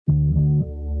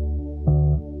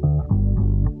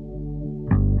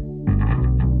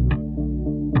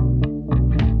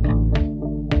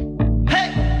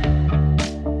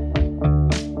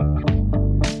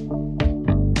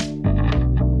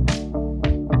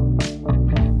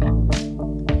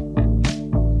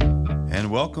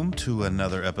welcome to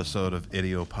another episode of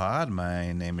Idiopod.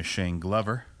 My name is Shane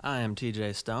Glover. I am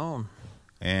TJ Stone.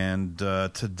 And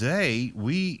today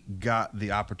we got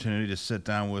the opportunity to sit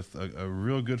down with a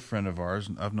real good friend of ours.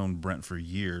 I've known Brent for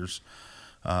years,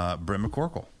 Brent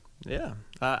McCorkle. Yeah,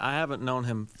 I haven't known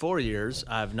him for years.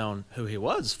 I've known who he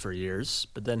was for years,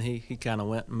 but then he kind of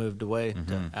went and moved away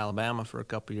to Alabama for a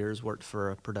couple of years, worked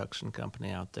for a production company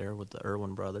out there with the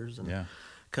Irwin brothers, and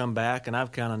come back, and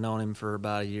I've kind of known him for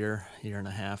about a year and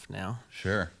a half now.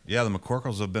 Sure. Yeah, the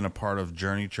McCorkles have been a part of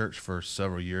Journey Church for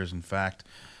several years. In fact,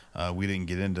 we didn't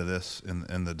get into this in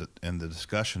the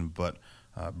discussion, but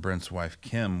Brent's wife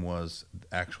Kim was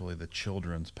actually the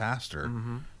children's pastor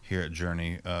here at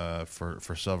Journey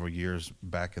for several years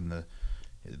back in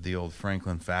the old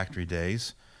Franklin factory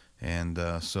days, and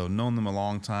so known them a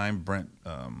long time. Brent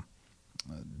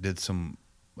did some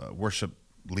worship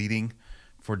leading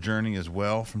for Journey as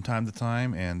well from time to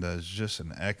time, and is just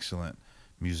an excellent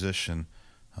musician.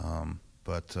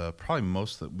 But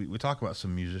probably we talk about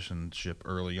some musicianship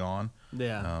early on.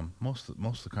 Yeah. Most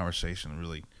of the conversation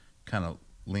really kind of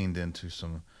leaned into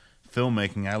some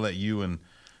filmmaking. I let you and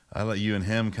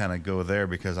him kind of go there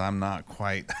because I'm not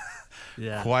quite.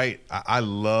 I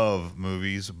love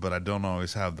movies, but I don't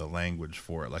always have the language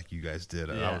for it like you guys did.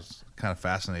 I was kind of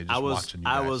fascinated watching you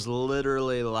guys. I was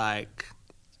literally like,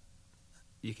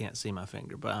 you can't see my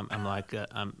finger, but I'm like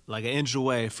an inch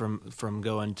away from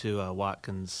going to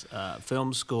Watkins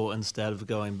film school instead of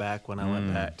going back when I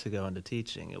went back to go into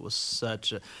teaching. It was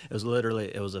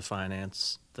it was a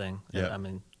finance thing. Yeah. I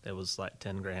mean, it was like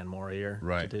 $10,000 more a year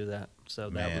to do that.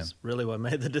 So that was really what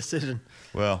made the decision.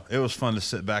 Well, it was fun to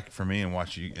sit back for me and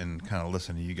watch you and kind of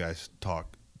listen to you guys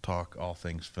talk all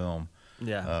things film.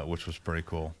 Yeah, which was pretty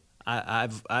cool.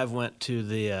 I've went to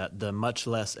the much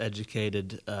less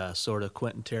educated sort of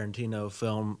Quentin Tarantino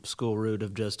film school route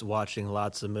of just watching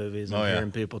lots of movies and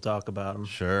hearing people talk about them.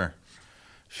 Sure.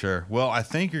 Well, I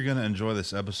think you're going to enjoy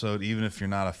this episode, even if you're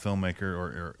not a filmmaker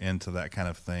or into that kind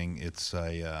of thing. It's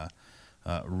a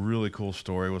really cool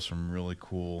story with some really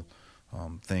cool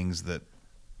things that,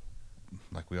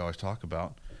 like we always talk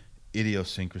about,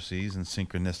 idiosyncrasies and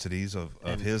synchronicities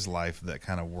of his life that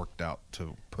kind of worked out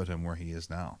to put him where he is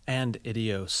now. And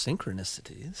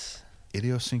idiosyncronicities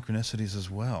as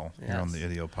well here on the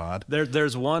Idiopod.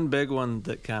 There's one big one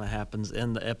that kind of happens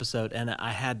in the episode, and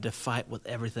I had to fight with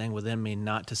everything within me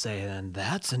not to say, and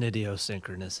that's an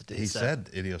idiosyncracy. He said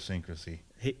idiosyncrasy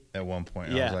at one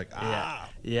point. I was like,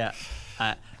 Yeah.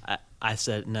 I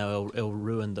said, no, it'll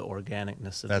ruin the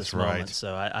organicness of this moment,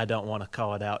 so I don't want to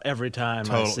call it out every time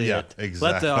I see it.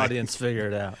 Exactly. Let the audience figure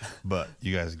it out. But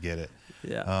you guys get it.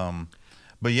 Yeah.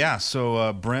 But yeah,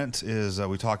 so Brent is,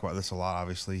 we talk about this a lot,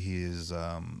 obviously. He is,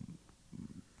 one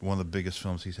of the biggest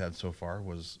films he's had so far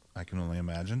was I Can Only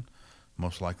Imagine.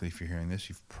 Most likely, if you're hearing this,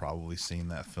 you've probably seen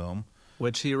that film.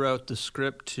 Which he wrote the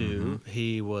script to.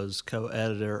 He was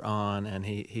co-editor on, and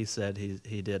he said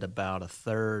he did about a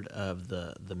third of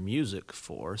the music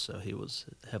for, so he was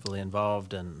heavily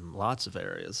involved in lots of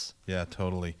areas. Yeah,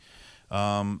 totally.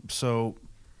 So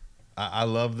I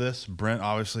love this. Brent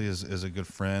obviously is a good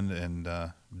friend and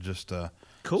just a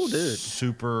cool dude.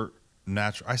 Super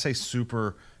natural. I say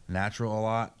super natural a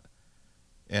lot,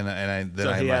 and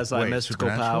he has mystical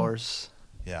powers.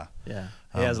 Yeah.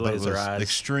 He has laser eyes.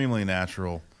 Extremely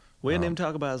natural. We didn't even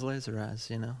talk about his laser eyes,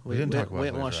 you know. We didn't talk about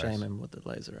his laser eyes. We didn't want to shame him with the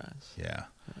laser eyes. Yeah.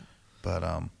 But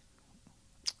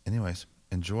anyways,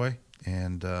 enjoy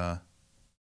and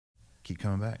keep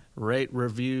coming back. Rate,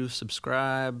 review,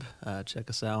 subscribe. Check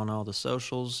us out on all the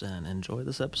socials, and enjoy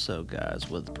this episode, guys,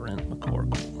 with Brent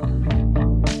McCorkle.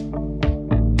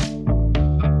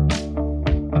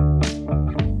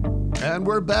 And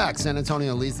we're back. San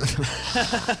Antonio leads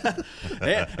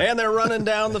and they're running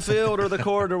down the field or the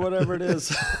court or whatever it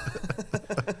is.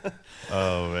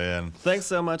 Oh, man. Thanks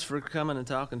so much for coming and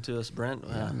talking to us, Brent.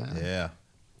 Yeah.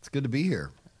 It's good to be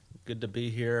here. Good to be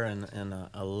here in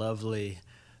a lovely,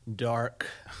 dark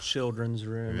children's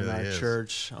room in our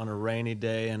church on a rainy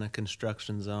day in a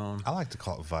construction zone. I like to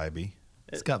call it vibey.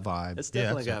 It's got vibes. It's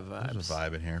definitely got vibes. There's a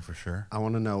vibe in here for sure. I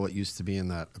want to know what used to be in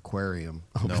that aquarium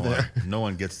over there. No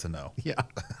one gets to know. Yeah.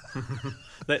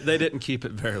 They didn't keep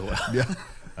it very well. Yeah.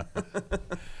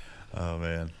 Oh,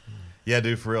 man. Yeah,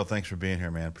 dude, for real, thanks for being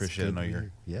here, man. Appreciate it. I know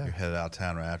you're headed out of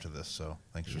town right after this, so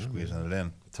thanks for squeezing it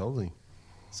in. Totally.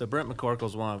 So Brent McCorkle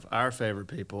is one of our favorite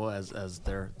people, as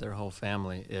their whole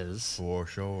family is. For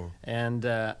sure. And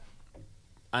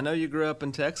I know you grew up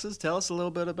in Texas. Tell us a little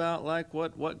bit about like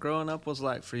what growing up was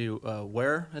like for you.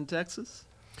 Where in Texas?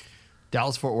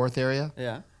 Dallas-Fort Worth area.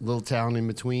 Yeah. Little town in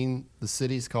between the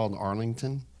cities called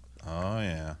Arlington. Oh,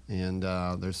 yeah. And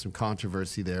there's some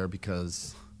controversy there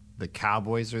because the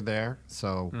Cowboys are there.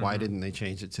 So why didn't they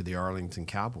change it to the Arlington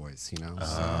Cowboys, you know?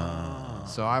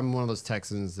 So I'm one of those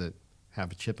Texans that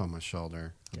have a chip on my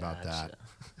shoulder about that.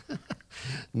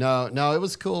 No, it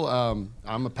was cool.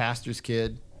 I'm a pastor's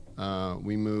kid.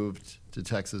 We moved to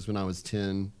Texas when I was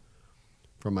 10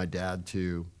 from my dad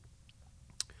to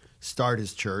start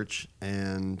his church.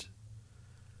 And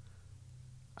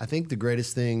I think the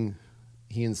greatest thing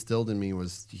he instilled in me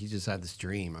was he just had this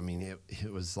dream. I mean,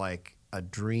 it was like a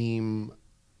dream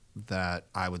that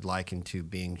I would liken to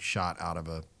being shot out of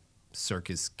a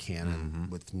circus cannon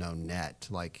with no net.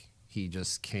 Like, he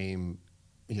just came,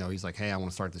 he's like, hey, I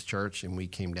want to start this church. And we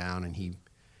came down, and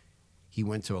he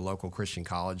went to a local Christian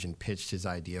college and pitched his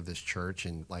idea of this church.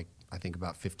 And like, I think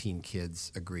about 15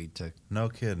 kids agreed to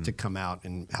come out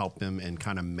and help him and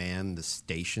kind of man the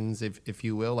stations, if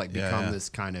you will, like become this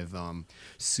kind of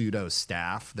pseudo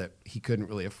staff that he couldn't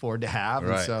really afford to have.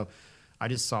 Right. And so I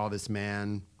just saw this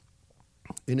man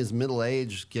in his middle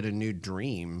age get a new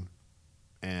dream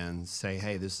and say,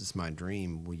 hey, this is my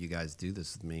dream. Will you guys do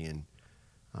this with me?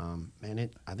 And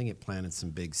I think it planted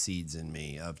some big seeds in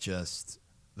me of just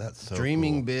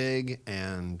dreaming big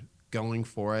and going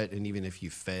for it. And even if you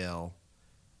fail,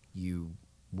 you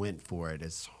went for it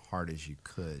as hard as you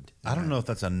could. I don't know if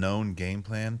that's a known game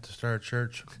plan to start a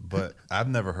church, but I've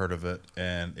never heard of it,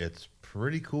 and it's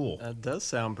pretty cool. That does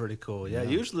sound pretty cool. Yeah,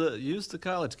 use the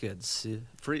college kids,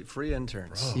 free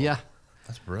interns. Bro, yeah,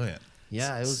 that's brilliant.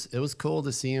 Yeah, it was cool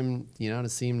to see him,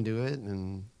 do it,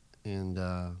 and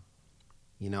I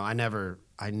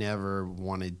never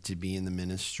wanted to be in the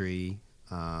ministry.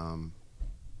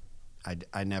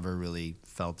 I never really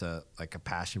felt a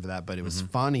passion for that, but it was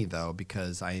funny though,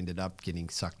 because I ended up getting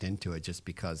sucked into it just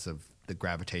because of the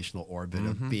gravitational orbit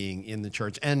of being in the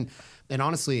church. And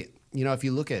honestly, if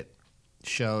you look at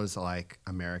shows like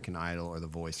American Idol or The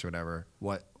Voice or whatever,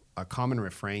 what a common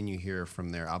refrain you hear from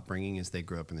their upbringing is they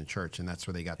grew up in the church, and that's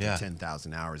where they got their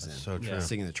 10,000 hours in. So true.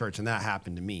 Singing in the church, and that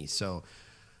happened to me. So,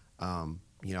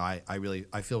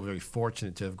 I feel very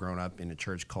fortunate to have grown up in a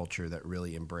church culture that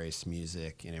really embraced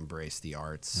music and embraced the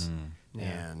arts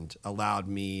and allowed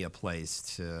me a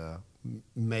place to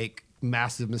make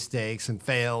massive mistakes and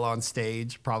fail on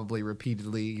stage probably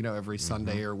repeatedly, every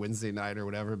Sunday or Wednesday night or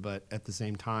whatever. But at the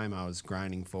same time, I was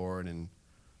grinding forward and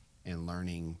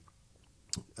learning,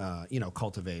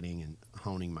 cultivating and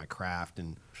honing my craft.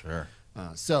 And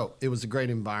so it was a great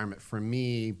environment for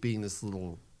me, being this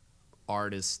little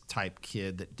artist type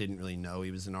kid that didn't really know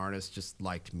he was an artist, just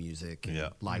liked music and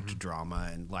liked drama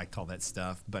and liked all that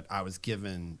stuff. But I was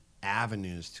given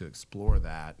avenues to explore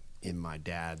that in my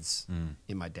dad's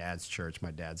church,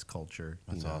 my dad's culture.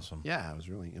 That's awesome. Yeah,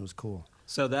 it was cool.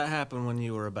 So that happened when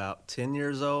you were about 10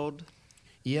 years old?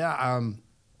 Yeah.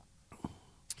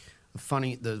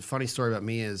 The funny story about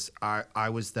me is I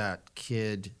was that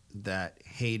kid that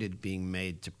hated being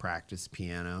made to practice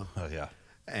piano. Oh yeah.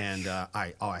 And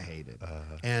I hated it.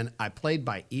 And I played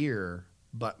by ear,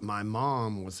 but my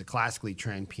mom was a classically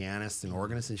trained pianist and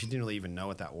organist, and she didn't really even know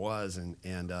what that was.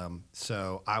 And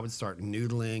so I would start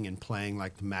noodling and playing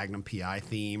like the Magnum PI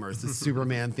theme or the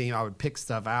Superman theme. I would pick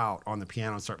stuff out on the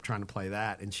piano and start trying to play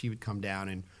that, and she would come down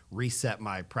and reset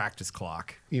my practice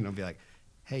clock. Be like,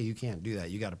 hey, you can't do that.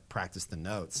 You got to practice the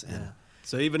notes. And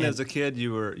so even as a kid,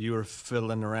 you were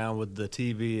fiddling around with the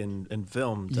TV and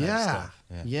film type stuff.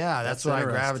 Yeah, that's what I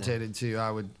gravitated to.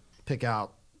 I would pick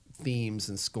out themes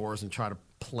and scores and try to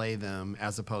play them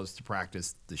as opposed to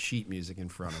practice the sheet music in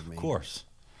front of me. Of course.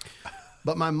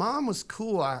 But my mom was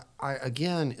cool. I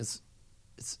again, it's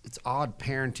odd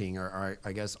parenting or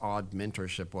I guess odd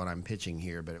mentorship what I'm pitching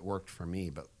here, but it worked for me.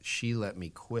 But she let me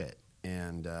quit,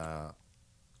 and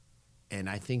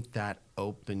I think that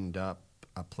opened up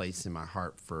a place in my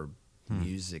heart for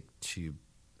music to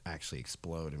actually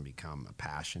explode and become a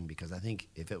passion. Because I think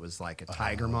if it was like a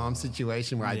Tiger Mom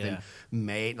situation where I'd been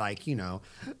made,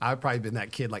 I've probably been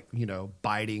that kid,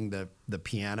 biting the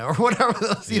piano or whatever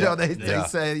those, they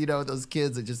say, those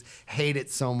kids that just hate it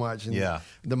so much. And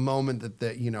the moment that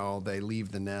they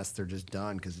leave the nest, they're just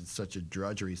done because it's such a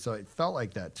drudgery. So it felt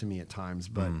like that to me at times.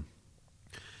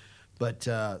 But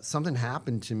something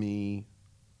happened to me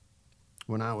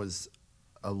when I was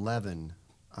 11.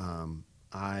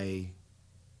 I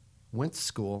went to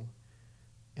school,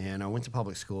 and I went to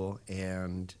public school,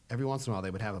 and every once in a while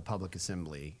they would have a public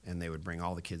assembly, and they would bring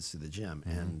all the kids to the gym.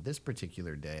 And this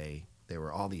particular day, there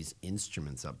were all these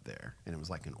instruments up there, and it was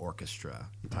like an orchestra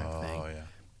type thing. Yeah.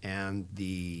 And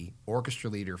the orchestra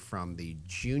leader from the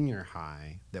junior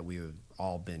high that we had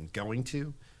all been going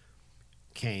to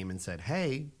came and said,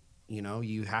 hey,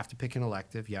 you have to pick an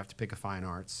elective. You have to pick a fine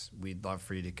arts. We'd love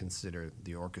for you to consider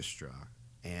the orchestra.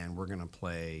 And we're going to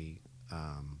play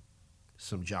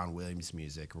some John Williams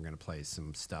music. We're going to play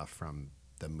some stuff from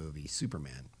the movie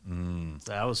Superman.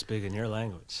 I was speaking your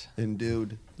language. And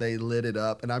dude, they lit it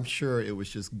up, and I'm sure it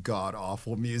was just god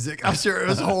awful music. I'm sure it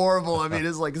was horrible. I mean,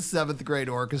 it's like a 7th grade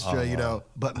orchestra,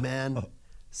 But man,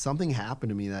 something happened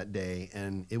to me that day,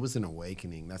 and it was an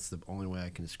awakening. That's the only way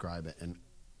I can describe it. And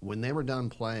when they were done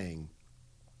playing,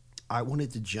 I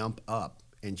wanted to jump up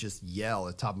and just yell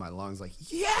at the top of my lungs, like,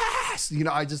 yes!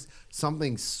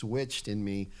 Something switched in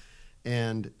me.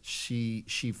 And she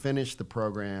finished the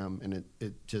program, and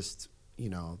it just,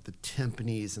 the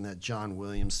timpanis and that John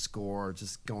Williams score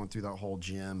just going through that whole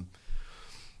gym.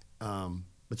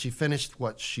 But she finished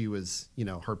what she was,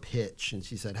 her pitch, and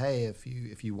she said, hey,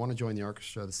 if you want to join the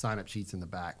orchestra, the sign-up sheet's in the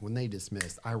back. When they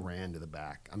dismissed, I ran to the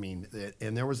back. I mean,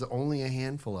 and there was only a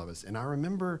handful of us. And I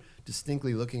remember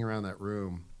distinctly looking around that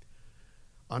room,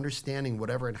 understanding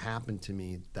whatever had happened to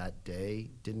me that day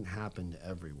didn't happen to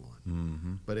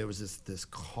everyone. But it was this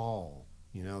call,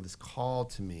 this call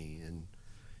to me. And,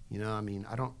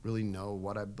 I don't really know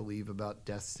what I believe about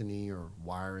destiny or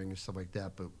wiring or stuff like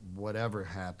that, but whatever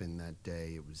happened that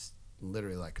day, it was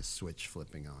literally like a switch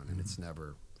flipping on, and it's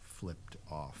never flipped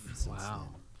off since then.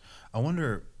 I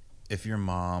wonder if your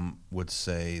mom would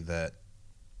say that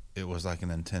it was like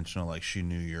an intentional, like she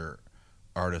knew your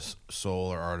artist soul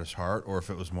or artist heart, or if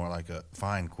it was more like a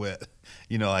fine quit,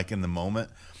 like in the moment.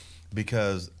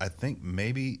 Because I think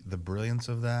maybe the brilliance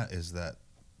of that is that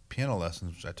piano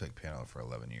lessons, which I took piano for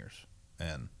 11 years,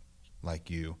 and like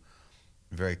you,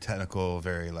 very technical,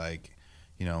 very like,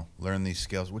 learn these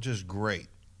skills, which is great.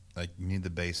 Like you need the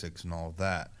basics and all of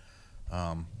that.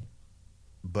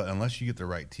 But unless you get the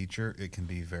right teacher, it can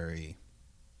be very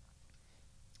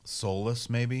soulless,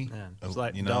 maybe. Yeah, it's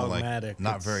like dogmatic. Like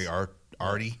not very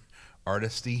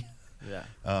artisty. Yeah.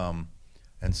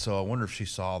 And so I wonder if she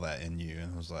saw that in you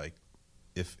and was like,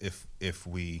 if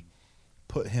we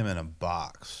put him in a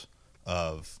box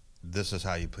of this is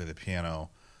how you play the piano,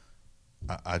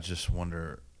 I just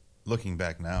wonder, looking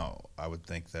back now, I would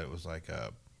think that it was like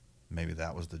maybe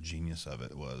that was the genius of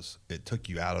it, was it took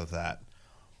you out of that,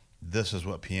 this is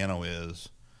what piano is,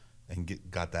 and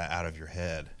got that out of your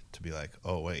head to be like,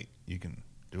 oh wait, you can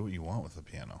do what you want with the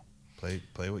piano.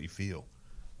 Play what you feel.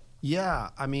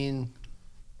 Yeah, I mean,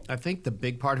 I think the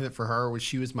big part of it for her was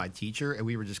she was my teacher, and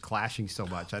we were just clashing so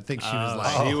much. I think she was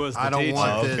like, she was the I don't teacher.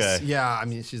 want this. Okay. Yeah, I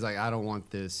mean, she's like, I don't want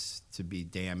this to be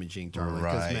damaging to her.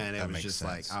 Because, Right, man, it that was makes just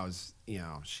sense. like, I was,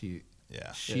 she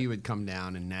Yeah. would come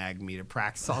down and nag me to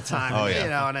practice all the time. Oh,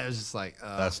 yeah. And it was just like,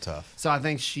 That's tough. So I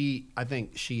think she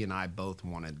and I both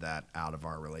wanted that out of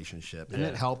our relationship, and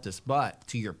it helped us. But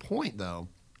to your point, though,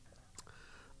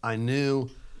 I knew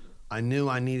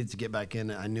I needed to get back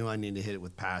in it. I knew I needed to hit it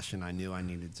with passion. I knew I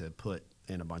needed to put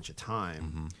in a bunch of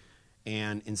time.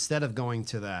 And instead of going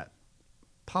to that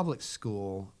public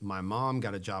school, my mom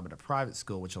got a job at a private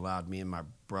school, which allowed me and my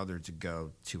brother to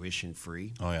go tuition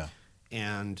free. Oh yeah.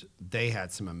 And they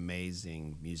had some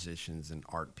amazing musicians and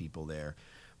art people there.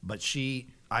 But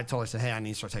I told her, I said, hey, I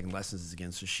need to start taking lessons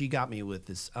again. So she got me with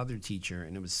this other teacher,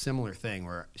 and it was a similar thing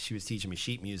where she was teaching me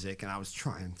sheet music, and I was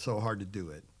trying so hard to do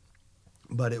it.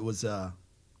 But it was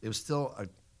still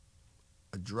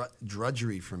a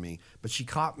drudgery for me. But she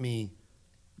caught me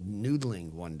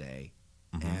noodling one day,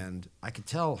 and I could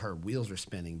tell her wheels were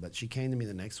spinning. But she came to me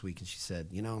the next week, and she said,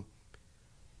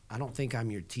 I don't think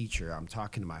I'm your teacher. I'm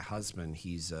talking to my husband.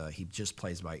 He just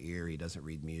plays by ear. He doesn't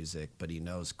read music, but he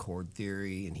knows chord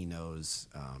theory, and he knows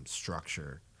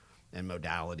structure and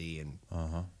modality,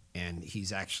 and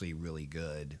he's actually really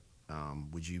good.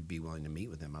 Would you be willing to meet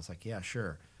with him? I was like, yeah,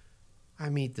 sure. I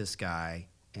meet this guy,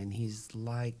 and he's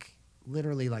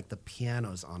literally like the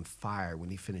piano's on fire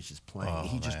when he finishes playing. Oh,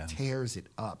 he just man. tears it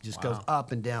up, just goes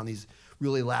up and down these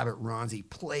really elaborate runs. He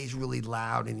plays really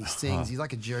loud, and he sings. He's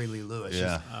like a Jerry Lee Lewis,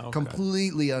 Yeah. just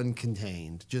completely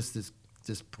uncontained, just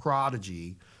this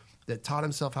prodigy that taught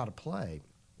himself how to play.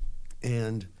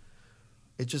 And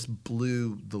it just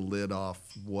blew the lid off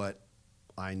what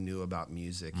I knew about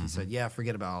music. He said, yeah,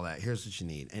 forget about all that. Here's what you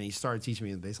need. And he started teaching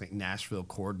me basically Nashville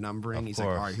chord numbering. He's like,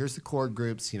 all right, here's the chord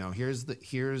groups. Here's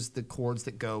the chords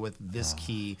that go with this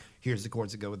key. Here's the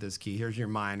chords that go with this key. Here's your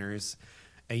minors.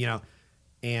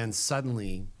 And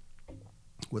suddenly,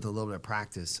 with a little bit of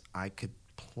practice, I could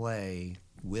play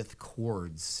with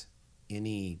chords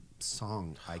any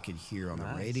song I could hear on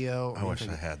the radio. I wish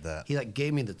I had that. He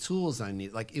gave me the tools I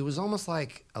need. It was almost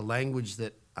like a language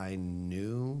that I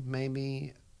knew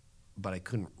maybe, but I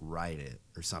couldn't write it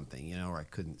or something, or I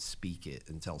couldn't speak it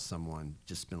until someone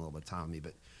just spent a little bit of time with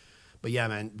me. But yeah,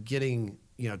 man, getting,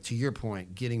 to your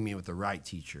point, getting me with the right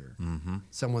teacher,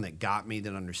 someone that got me,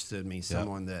 that understood me,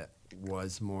 someone that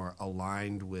was more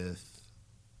aligned with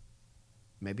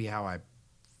maybe how I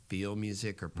feel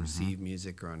music or perceive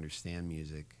music or understand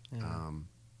music,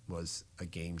 was a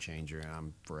game changer, and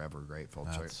I'm forever grateful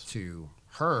to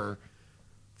her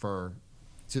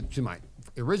to my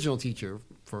original teacher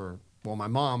my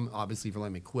mom obviously for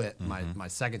letting me quit, my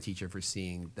second teacher for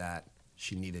seeing that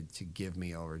she needed to give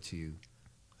me over to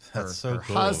her cool,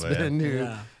 husband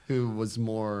who was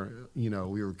more, we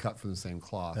were cut from the same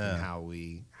cloth and how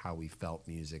we felt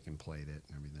music and played it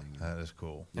and everything. That is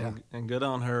cool. Yeah. And good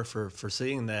on her for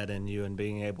seeing that in you and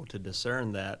being able to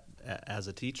discern that as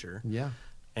a teacher. Yeah.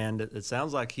 And it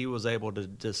sounds like he was able to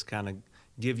just kind of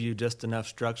give you just enough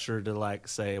structure to like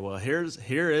say, well, here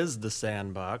is the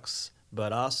sandbox,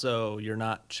 but also you're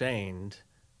not chained,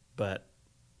 but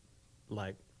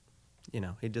like,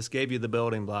 he just gave you the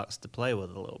building blocks to play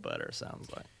with a little better, sounds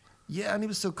like. Yeah, and he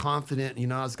was so confident.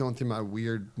 I was going through my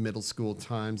weird middle school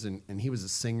times, and he was a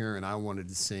singer, and I wanted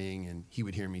to sing, and he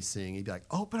would hear me sing. He'd be like,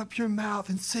 "Open up your mouth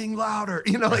and sing louder."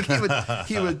 Like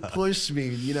he would push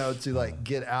me, to like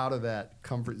get out of that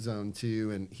comfort zone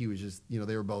too. And he was just,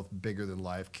 they were both bigger than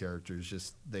life characters.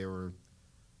 Just they were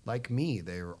like me.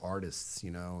 They were artists,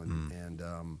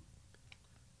 and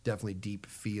definitely deep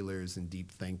feelers and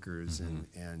deep thinkers,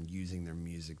 and using their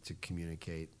music to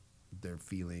communicate their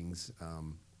feelings.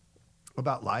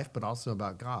 About life, but also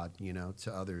about God,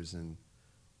 to others, and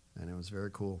it was very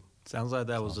cool. Sounds like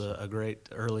that was a great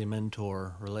early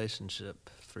mentor relationship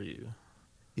for you.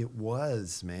 It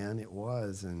was, man, it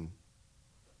was, and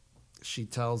she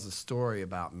tells a story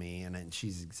about me, and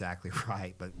she's exactly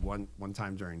right. But one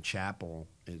time during chapel,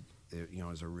 it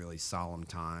was a really solemn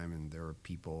time, and there were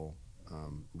people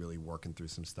really working through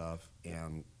some stuff,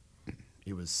 and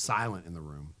it was silent in the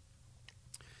room.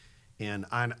 And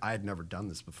I had never done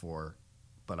this before,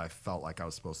 but I felt like I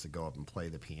was supposed to go up and play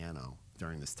the piano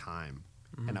during this time.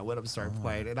 And I went up and started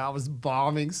playing, and I was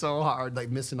bombing so hard, like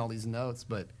missing all these notes.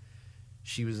 But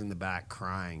she was in the back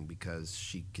crying because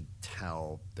she could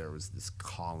tell there was this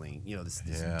calling,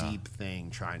 this deep thing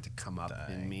trying to come up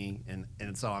in me.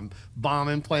 And so I'm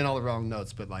bombing, playing all the wrong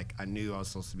notes, but like I knew I was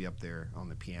supposed to be up there on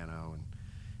the piano.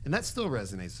 And that still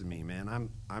resonates with me,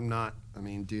 man. I'm not,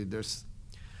 dude,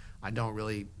 I don't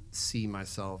really see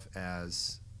myself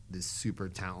as this super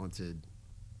talented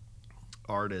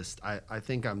artist. I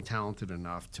think I'm talented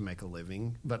enough to make a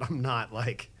living, but I'm not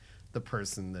like the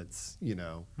person that's,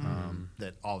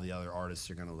 that all the other artists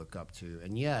are going to look up to.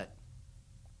 And yet,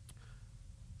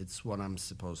 it's what I'm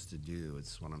supposed to do.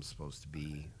 It's what I'm supposed to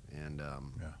be. And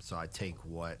so I take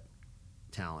what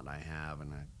talent I have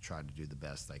and I try to do the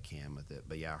best I can with it.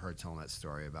 But yeah, her telling that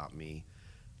story about me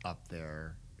up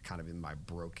there, kind of in my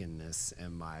brokenness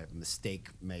and my mistake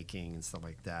making and stuff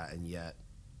like that, and yet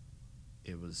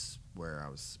it was where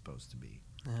I was supposed to be.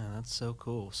 Yeah, that's so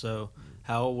cool. So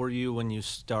how old were you when you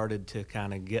started to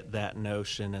kind of get that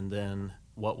notion, and then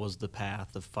what was the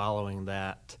path of following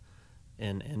that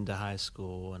into high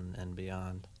school and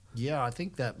beyond? Yeah, I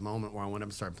think that moment where I went up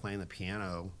and started playing the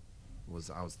piano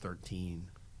I was 13.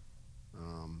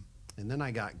 And then I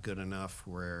got good enough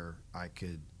where I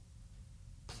could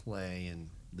play and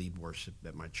lead worship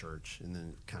at my church, and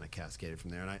then kind of cascaded from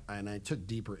there. And I took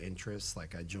deeper interests.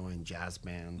 Like I joined jazz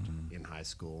band in high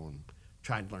school and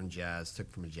tried to learn jazz.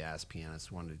 Took from a jazz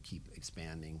pianist. Wanted to keep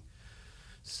expanding.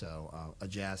 So a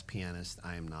jazz pianist,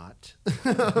 I am not.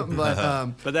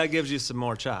 But that gives you some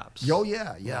more chops. Oh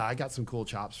yeah. I got some cool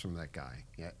chops from that guy.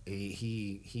 Yeah,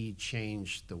 he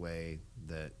changed the way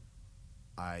that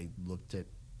I looked at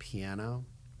piano.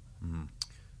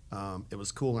 It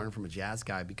was cool learning from a jazz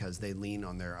guy because they lean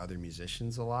on their other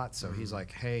musicians a lot. So he's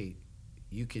like, hey,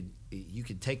 you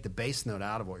could take the bass note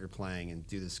out of what you're playing and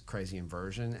do this crazy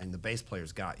inversion, and the bass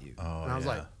player's got you. And I was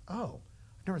like, oh,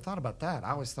 I never thought about that. I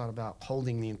always thought about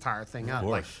holding the entire thing up,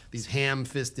 like these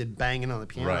ham-fisted banging on the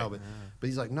piano. Right. But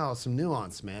he's like, no, some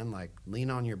nuance, man. Like,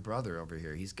 lean on your brother over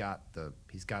here. He's got the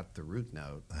root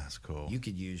note. That's cool. You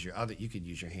could use your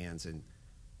hands and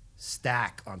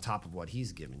stack on top of what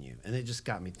he's giving you. And it just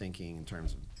got me thinking in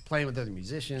terms of playing with other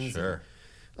musicians. Sure.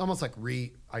 Almost like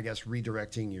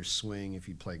redirecting your swing if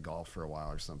you play golf for a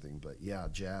while or something. But yeah,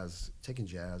 taking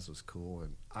jazz was cool.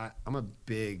 And I'm a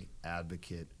big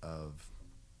advocate of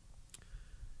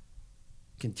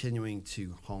continuing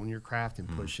to hone your craft and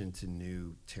push into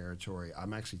new territory.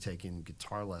 I'm actually taking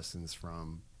guitar lessons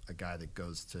from a guy that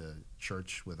goes to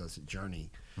church with us at Journey.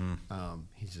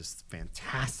 He's just a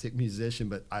fantastic musician,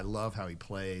 but I love how he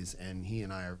plays, and he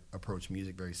and I approach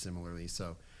music very similarly.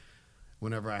 So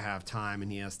whenever I have time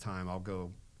and he has time, I'll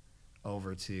go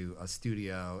over to a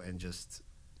studio and just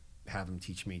have him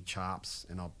teach me chops,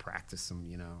 and I'll practice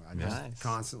them. I'm just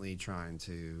constantly trying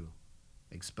to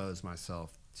expose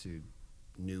myself to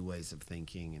new ways of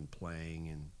thinking and playing,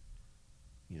 and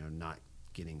not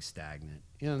getting stagnant.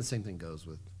 The same thing goes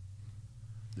with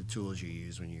the tools you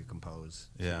use when you compose.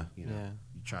 Yeah. You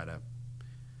try to.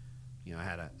 I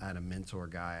had a mentor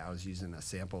guy. I was using a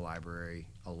sample library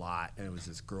a lot, and it was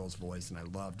this girl's voice, and I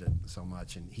loved it so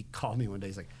much. And he called me one day.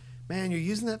 He's like, "Man, you're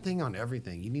using that thing on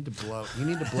everything. You need to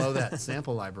blow that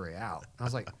sample library out." I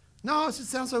was like, "No, it just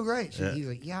sounds so great." He's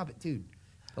like, "Yeah, but dude,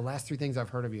 the last 3 things I've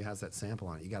heard of you has that sample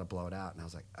on it. You got to blow it out." And I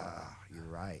was like, "You're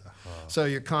right." So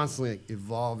you're constantly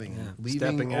evolving, leaving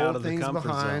Stepping old out of the things comfort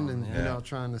behind, zone. and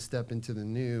trying to step into the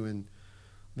new. And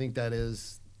I think that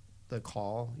is the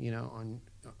call,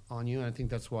 on you. And I think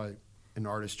that's why an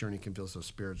artist journey can feel so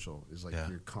spiritual. Is like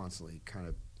you're constantly kind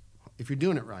of, if you're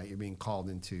doing it right, you're being called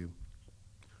into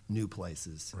new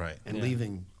places, right, and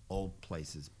leaving old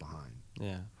places behind.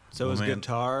 Yeah. So is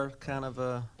guitar kind of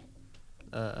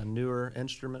a newer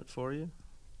instrument for you?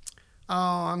 Oh,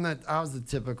 I was the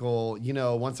typical,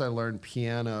 once I learned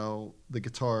piano, the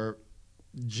guitar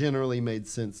generally made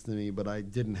sense to me, but I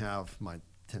didn't have my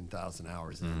 10,000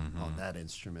 hours in on that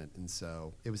instrument. And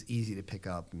so it was easy to pick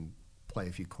up and play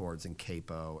a few chords in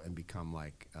capo and become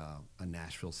like a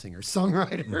Nashville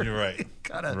singer-songwriter. You're right.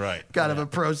 kind of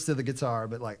approach to the guitar.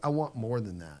 But like, I want more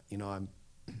than that.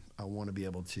 I want to be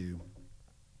able to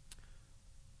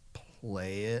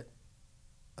play it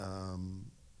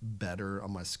better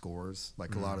on my scores.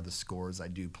 Like a lot of the scores I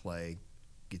do play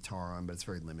guitar on, but it's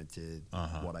very limited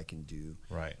what I can do.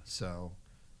 Right. So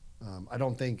I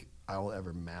don't think I will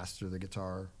ever master the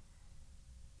guitar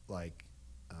like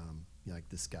like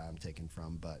this guy I'm taking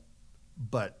from,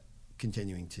 but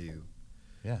continuing to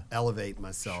elevate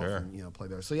myself and play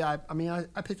better. So I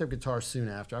picked up guitar soon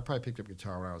after. I probably picked up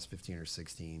guitar when I was 15 or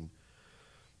 16,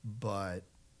 but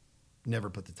never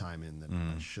put the time in that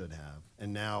I should have.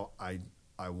 And now I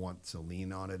want to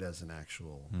lean on it as an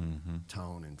actual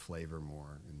tone and flavor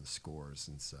more in the scores,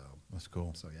 and so that's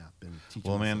cool. So been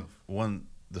teaching myself. Man,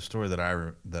 the story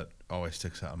that always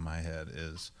sticks out in my head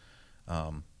is,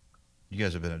 you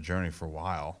guys have been a journey for a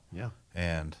while,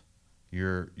 and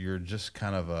you're just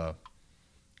kind of a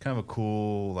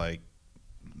cool, like,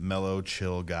 mellow,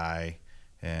 chill guy,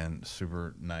 and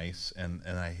super nice. And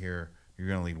I hear you're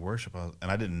going to lead worship,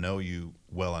 and I didn't know you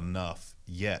well enough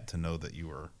yet to know that you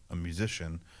were a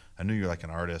musician. I knew you were like an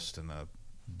artist and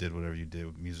did whatever you did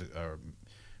with music or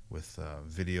with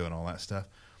video and all that stuff.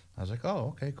 I was like,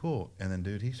 oh, okay, cool. And then,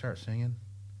 dude, he starts singing.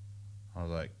 I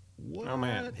was like, what? Oh,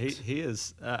 man. He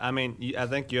is. I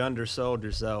think you undersold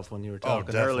yourself when you were talking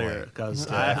definitely. earlier.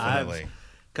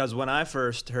 Because when I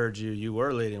first heard you, you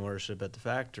were leading worship at the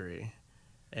factory.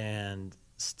 And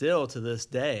still to this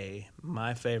day,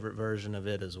 my favorite version of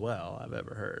it as well I've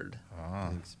ever heard.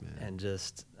 Thanks, man. And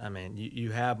just,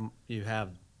 you have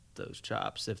those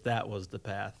chops. If that was the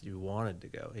path you wanted to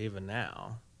go, even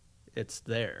now, it's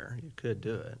there. You could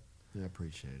do it. Yeah, I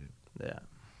appreciate it. Yeah.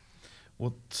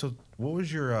 Well, so what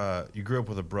was your? You grew up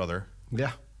with a brother.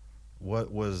 Yeah.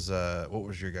 What was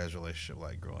your guys' relationship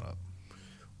like growing up?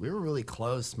 We were really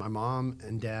close. My mom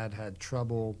and dad had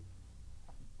trouble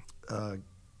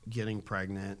getting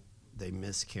pregnant. They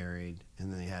miscarried, and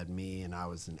then they had me, and I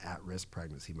was an at-risk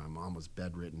pregnancy. My mom was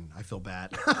bedridden. I feel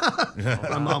bad.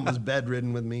 My mom was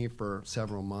bedridden with me for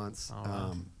several months,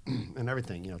 and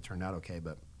everything turned out okay.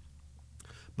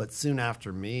 But soon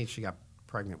after me, she got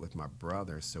pregnant with my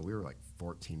brother, so we were like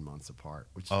 14 months apart,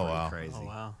 which is pretty crazy.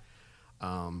 Oh,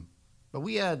 wow. But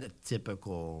we had a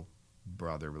typical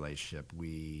brother relationship.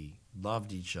 We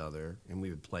loved each other, and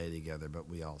we would play together, but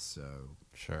we also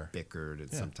bickered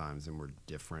and sometimes, and we're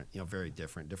different, very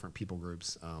different people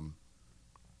groups,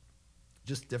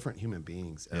 just different human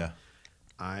beings.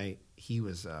 He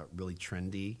was really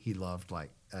trendy. He loved,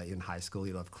 like, in high school,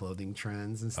 he loved clothing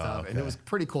trends and stuff. And it was a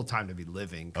pretty cool time to be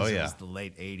living because it was the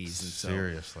late 80s. And so,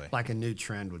 seriously, like, a new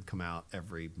trend would come out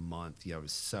every month. It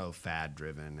was so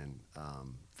fad-driven and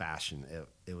fashion.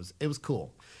 It was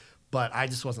cool. But I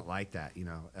just wasn't like that,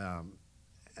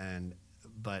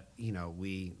 But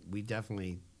we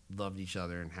definitely loved each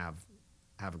other and have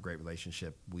a great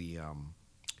relationship. We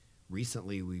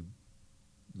recently we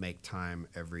make time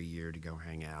every year to go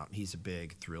hang out. He's a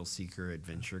big thrill seeker,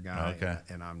 adventure guy,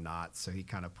 and I'm not, so he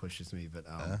kind of pushes me. But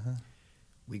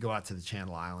we go out to the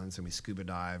Channel Islands and we scuba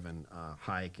dive and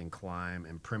hike and climb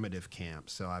and primitive camp.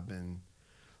 So I've been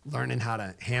learning how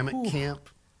to hammock camp.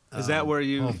 Is that where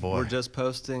you Oh, boy. were just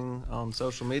posting on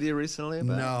social media recently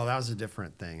about? No, that was a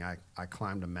different thing. I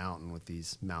climbed a mountain with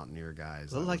these mountaineer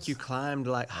guys. It looked like you climbed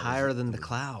like higher than the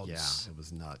clouds. Yeah, it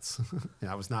was nuts.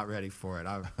 I was not ready for it.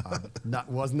 I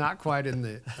was not quite in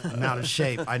the amount of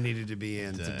shape I needed to be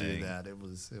in to do Dang. that. It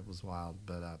was wild.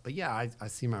 But yeah, I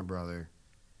see my brother.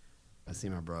 I see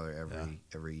my brother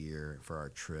every year for our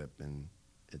trip, and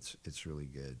it's really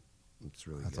good. It's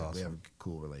really That's good. awesome. We have a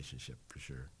cool relationship for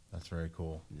sure. That's very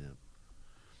cool. Yeah.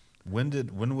 When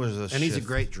was this? And he's a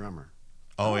great drummer.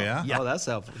 Oh yeah. Yeah. Oh, that's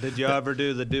helpful. Did you ever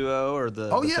do the duo or the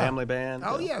family band?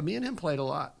 Oh yeah, me and him played a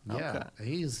lot. Yeah,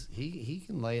 Okay. he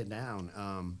can lay it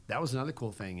down. That was another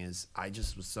cool thing is I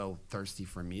just was so thirsty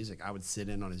for music. I would sit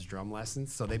in on his drum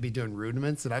lessons, so they'd be doing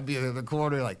rudiments, and I'd be in the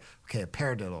corner like, okay, a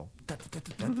paradiddle,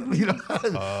 you know.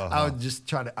 I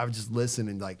would just listen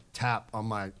and like tap on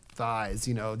my thighs,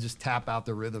 you know, just tap out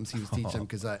the rhythms he was teaching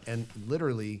and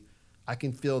literally I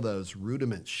can feel those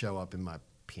rudiments show up in my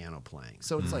piano playing.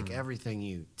 So it's like everything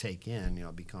you take in, you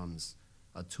know, becomes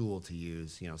a tool to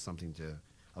use, you know,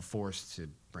 a force to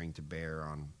bring to bear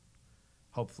on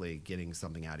hopefully getting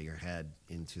something out of your head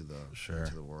into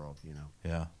the world, you know.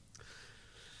 Yeah.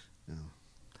 Yeah.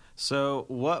 So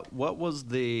what was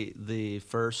the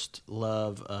first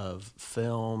love of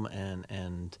film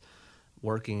and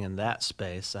working in that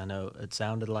space? I know it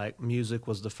sounded like music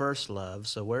was the first love.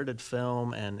 So where did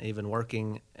film and even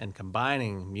working and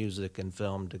combining music and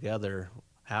film together,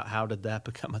 how did that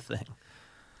become a thing?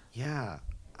 Yeah,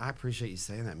 I appreciate you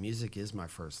saying that. Music is my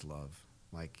first love.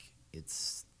 Like,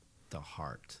 it's the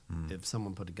heart. If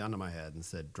someone put a gun to my head and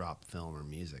said drop film or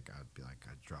music, I'd be like,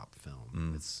 I'd drop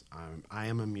film. I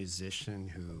am a musician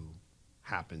who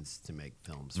happens to make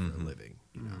films for a living,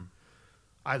 you know.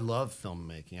 I love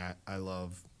filmmaking. I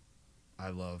love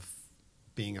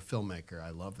being a filmmaker. I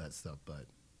love that stuff, but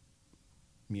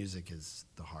music is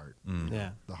the heart. Yeah.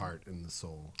 The heart and the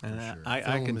soul, for And sure. I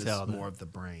Film can is tell that. more of the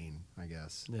brain, I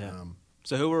guess. Yeah.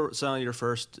 So who were some of your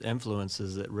first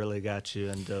influences that really got you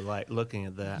into like looking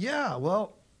at that? Yeah,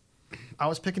 well, I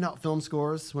was picking out film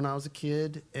scores when I was a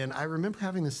kid, and I remember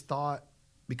having this thought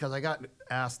because I got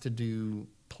asked to do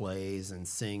plays and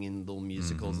sing in little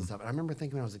musicals and stuff. And I remember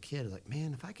thinking when I was a kid, I was like,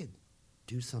 man, if I could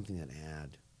do something that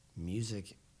had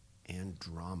music and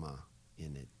drama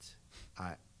in it,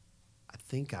 I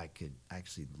think I could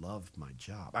actually love my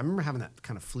job. I remember having that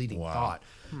kind of fleeting thought.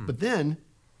 But then,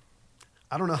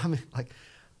 I don't know how many, like,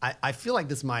 I feel like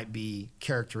this might be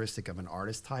characteristic of an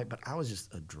artist type, but I was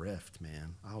just adrift,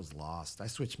 man. I was lost. I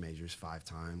switched majors 5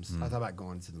 times. I thought about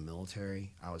going into the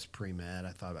military. I was pre-med. I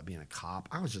thought about being a cop.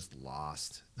 I was just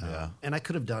lost. And I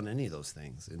could have done any of those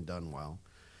things and done well.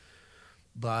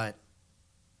 But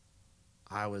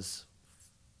I was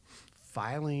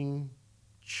filing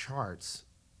charts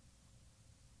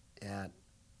at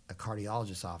a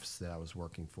cardiologist's office that I was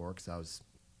working for because I was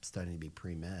studying to be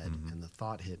pre-med, and the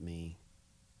thought hit me,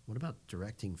 what about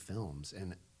directing films?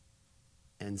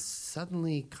 And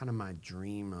suddenly kind of my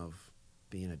dream of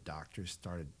being a doctor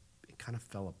it kind of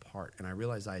fell apart. And I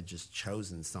realized I had just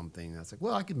chosen something that's like,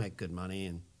 well, I could make good money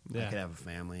and I could have a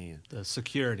family. The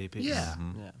security piece. Yeah.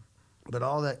 Yeah. But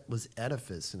all that was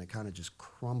edifice, and it kind of just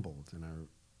crumbled. And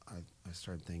I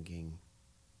started thinking,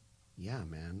 yeah,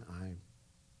 man, I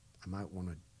might want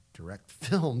to direct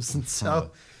films. And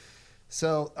so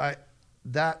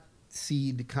that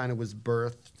seed kind of was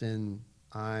birthed, and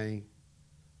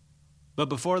But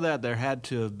before that, there had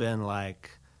to have been like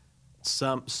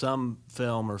some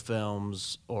film or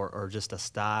films or just a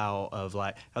style of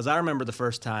like, because I remember the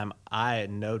first time I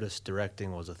had noticed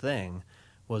directing was a thing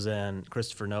was in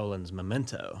Christopher Nolan's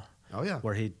Memento. Oh yeah.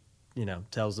 Where he,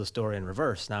 tells the story in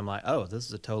reverse. And I'm like, oh, this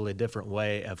is a totally different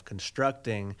way of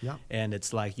constructing. Yeah. And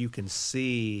it's like you can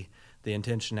see the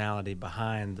intentionality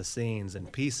behind the scenes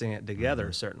and piecing it together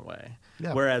a certain way.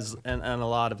 Yeah. Whereas in a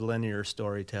lot of linear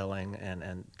storytelling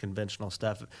and conventional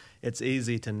stuff, it's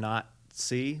easy to not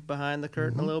see behind the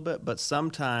curtain a little bit, but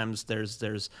sometimes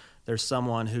there's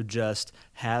someone who just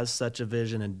has such a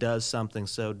vision and does something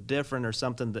so different or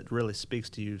something that really speaks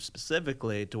to you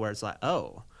specifically to where it's like,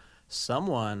 oh,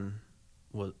 someone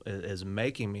is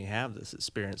making me have this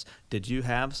experience. Did you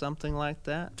have something like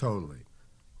that? Totally.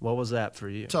 What was that for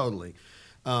you? Totally.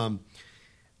 I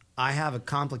have a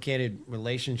complicated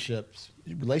relationship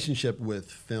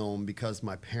with film because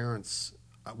my parents,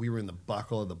 we were in the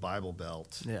buckle of the Bible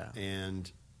Belt. Yeah.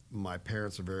 And my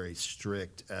parents are very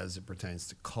strict as it pertains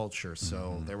to culture,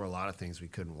 so there were a lot of things we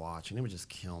couldn't watch, and it would just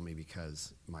kill me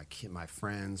because my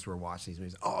friends were watching these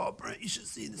movies. Oh, Brent, you should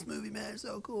see this movie, man. It's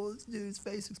so cool. This dude's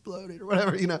face exploded or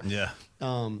whatever, Yeah.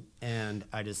 And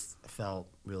I just felt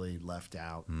really left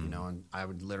out, and I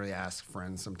would literally ask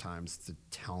friends sometimes to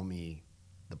tell me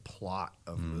the plot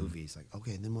of movies. Like,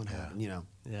 okay, then what happened,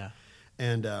 Yeah.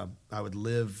 And I would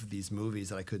live these movies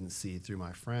that I couldn't see through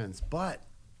my friends. But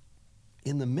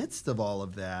in the midst of all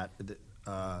of that,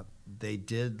 they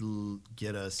did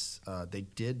get us.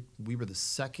 We were the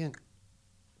second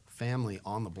family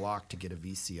on the block to get a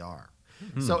VCR.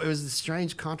 So it was a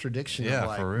strange contradiction. Yeah, of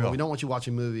like, for real. well, we don't want you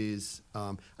watching movies.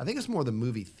 I think it's more the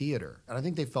movie theater, and I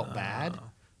think they felt bad.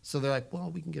 So they're like,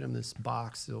 well, we can get them this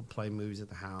box. They'll play movies at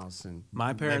the house, and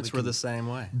My parents were the same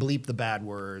way. bleep the bad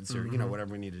words or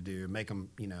whatever we need to do. Make them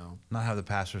Not have the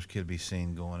pastor's kid be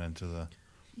seen going into the.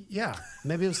 Yeah,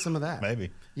 maybe it was some of that. Maybe.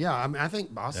 Yeah, I mean, I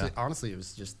think honestly, it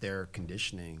was just their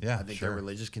conditioning. Yeah, I think their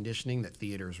religious conditioning that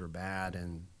theaters were bad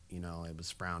and it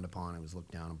was frowned upon, it was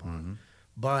looked down upon.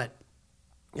 But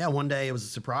yeah, one day it was a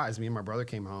surprise. Me and my brother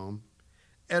came home,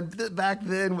 and back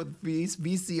then with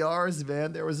VCRs,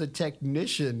 man, there was a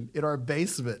technician in our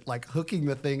basement like hooking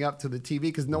the thing up to the TV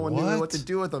because no one knew what to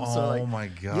do with them. Oh, so like, my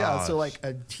gosh. Yeah, so like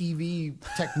a TV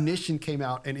technician came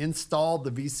out and installed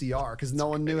the VCR because no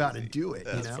one knew how to do it.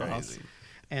 That's crazy.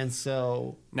 And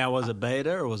so Now, was it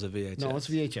Beta or was it VHS? no, it's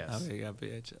VHS. Okay, you got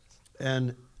VHS.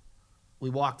 And we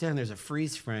walked in. There's a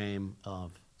freeze frame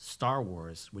of Star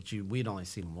Wars, which we'd only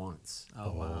seen once.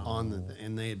 Oh, wow.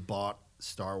 And they had bought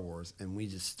Star Wars, and we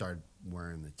just started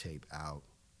wearing the tape out.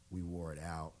 We wore it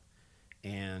out,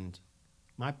 and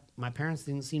my parents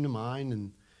didn't seem to mind,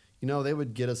 and they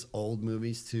would get us old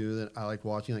movies too that I liked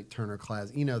watching, like Turner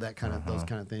Classic, that kind of those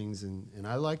kind of things, and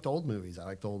I liked old movies. I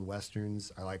liked old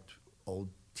westerns. I liked old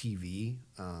TV.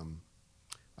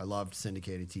 I loved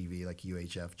syndicated TV, like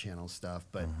UHF channel stuff,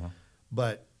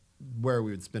 but where we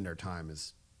would spend our time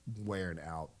is wearing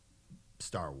out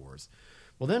Star Wars.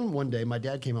 Well, then one day my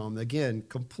dad came home, again,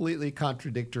 completely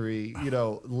contradictory,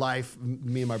 life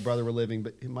me and my brother were living.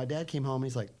 But my dad came home and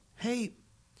he's like, hey,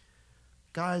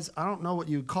 guys, I don't know what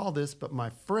you would call this, but my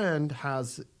friend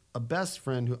has a best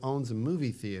friend who owns a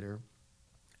movie theater.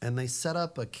 And they set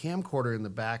up a camcorder in the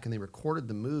back and they recorded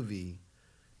the movie.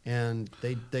 And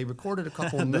they recorded a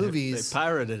couple of movies. They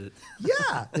pirated it.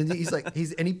 Yeah, and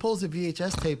he pulls a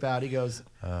VHS tape out. He goes,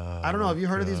 I don't know. Have you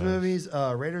heard of these movies?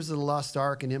 Raiders of the Lost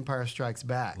Ark and Empire Strikes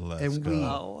Back. Let's we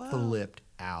go. flipped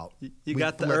out. You We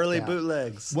got the flipped early out.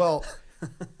 bootlegs. Well,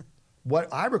 what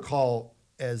I recall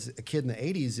as a kid in the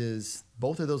 80s is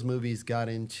both of those movies got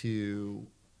into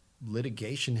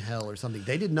litigation hell or something.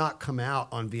 They did not come out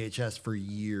on VHS for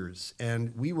years,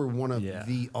 and we were one of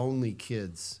the only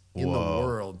kids in the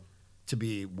world to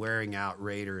be wearing out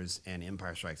Raiders and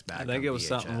Empire Strikes Back. I think on it was VHS.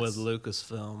 something with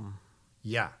Lucasfilm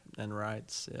Yeah, and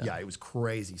rights. yeah, it was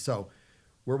crazy. So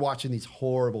we're watching these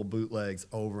horrible bootlegs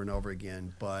over and over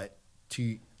again. But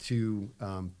to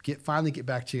finally get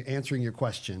back to answering your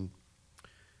question,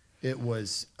 it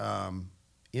was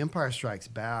Empire Strikes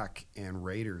Back and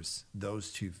Raiders,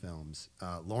 those two films.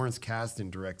 Lawrence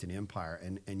Kasdan directed Empire,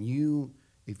 and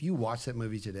if you watch that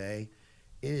movie today,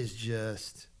 it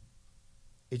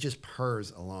just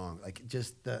purrs along. Like it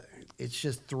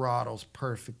just throttles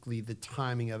perfectly. The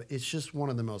timing of it, it's just one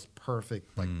of the most perfect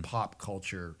pop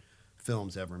culture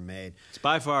films ever made. It's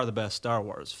by far the best Star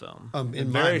Wars film.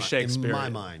 In very my Shakespearean. In my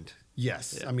mind,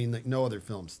 yes. Yeah. I mean, like, no other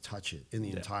films touch it in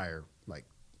the entire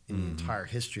the entire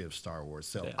history of Star Wars.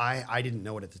 So I didn't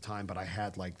know it at the time, but I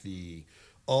had like the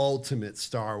ultimate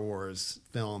Star Wars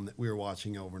film that we were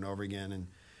watching over and over again,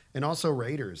 and also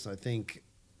Raiders. I think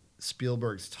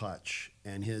Spielberg's touch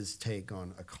and his take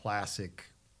on a classic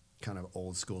kind of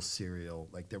old school serial.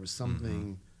 Like there was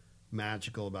something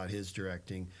magical about his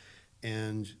directing,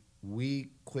 and we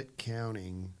quit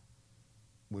counting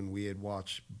when we had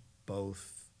watched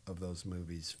both of those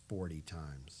movies 40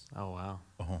 times. Oh, wow.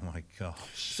 Oh my gosh.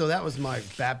 So that was my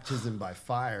baptism by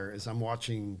fire, as I'm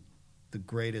watching the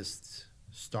greatest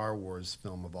Star Wars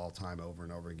film of all time over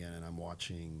and over again, and I'm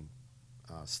watching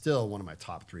still one of my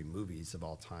top 3 movies of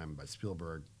all time by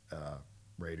Spielberg,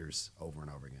 Raiders, over and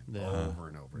over again. Yeah. Over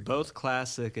and over again. Both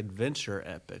classic adventure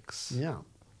epics. Yeah.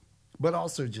 But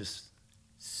also just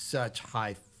such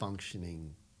high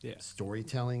functioning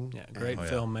storytelling. Yeah, great Oh, yeah.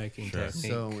 filmmaking Sure.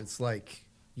 technique. So it's like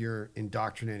you're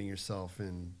indoctrinating yourself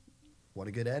in what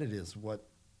a good edit is, what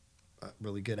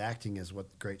really good acting is,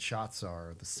 what great shots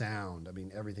are, the sound. I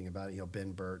mean, everything about it.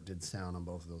 Ben Burt did sound on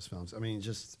both of those films. I mean,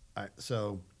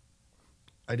 so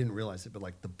I didn't realize it, but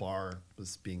like the bar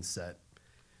was being set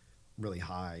really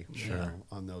high Sure.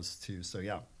 on those two. So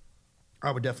yeah,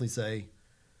 I would definitely say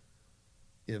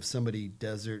if somebody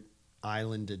desert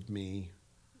islanded me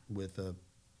with a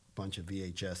bunch of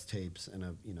VHS tapes and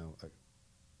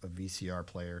a VCR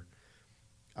player,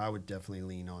 I would definitely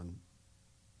lean on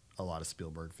a lot of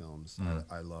Spielberg films.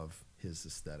 I love his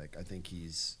aesthetic. I think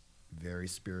he's very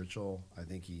spiritual. I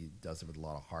think he does it with a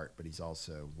lot of heart, but he's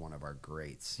also one of our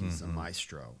greats. He's a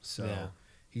maestro. So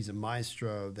he's a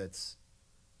maestro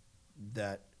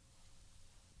that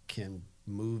can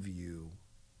move you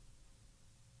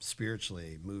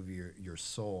spiritually, move your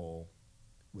soul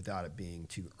without it being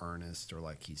too earnest or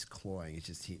like he's cloying. It's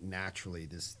just naturally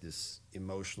this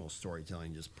emotional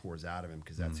storytelling just pours out of him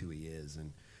because that's who he is.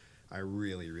 And I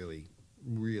really, really,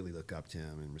 really look up to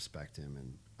him and respect him.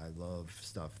 And I love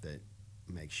stuff that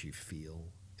makes you feel.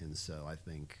 And so I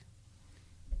think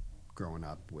growing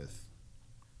up with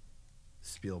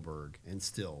Spielberg and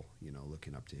still,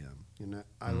 looking up to him. And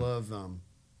I love,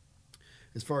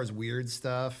 as far as weird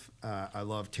stuff, I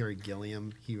love Terry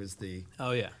Gilliam. He was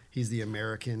he's the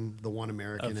one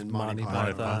American in Monty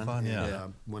Python. Yeah.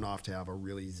 Went off to have a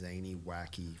really zany,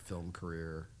 wacky film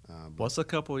career. What's a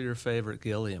couple of your favorite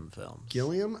Gilliam films?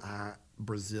 Gilliam,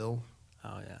 Brazil.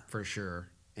 Oh yeah, for sure.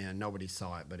 And nobody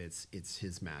saw it, but it's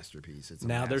his masterpiece.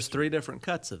 There's 3 different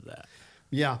cuts of that.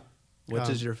 Yeah. Which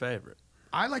is your favorite?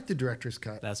 I like the director's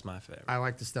cut. That's my favorite. I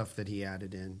like the stuff that he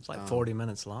added in. It's like 40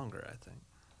 minutes longer, I think.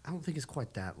 I don't think it's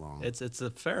quite that long. It's a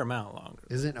fair amount longer.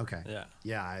 Is it? Okay. Yeah.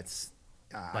 Yeah, it's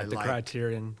like the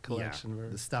Criterion Collection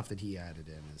version. The stuff that he added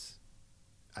in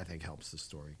I think helps the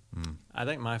story. I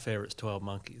think my favorite's 12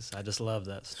 Monkeys. I just love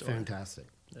that story. Fantastic.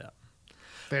 Yeah.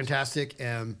 Fantastic.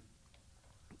 And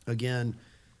again,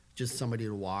 just somebody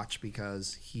to watch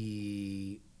because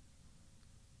he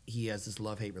has this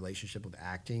love-hate relationship with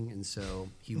acting, and so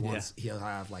he'll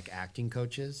have like acting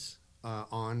coaches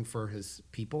on for his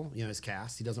people, his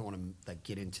cast. He doesn't want to like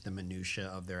get into the minutia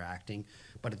of their acting,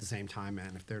 but at the same time,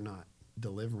 man, if they're not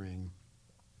delivering,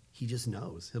 he just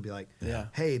knows. He'll be like,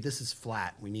 "Hey, this is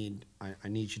flat. I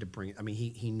need you to bring it." I mean,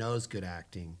 he knows good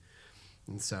acting,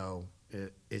 and so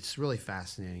it's really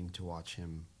fascinating to watch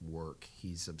him work.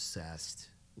 He's obsessed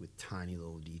with tiny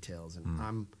little details,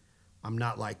 and I'm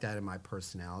not like that in my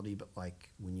personality, but like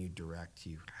when you direct,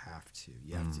 you have to.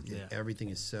 Everything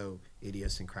is so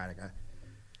idiosyncratic.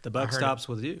 The buck stops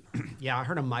with you. Yeah, I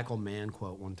heard a Michael Mann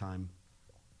quote one time.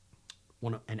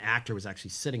 An actor was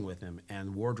actually sitting with him, and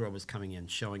the wardrobe was coming in,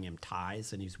 showing him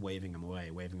ties, and he's waving them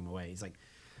away. He's like,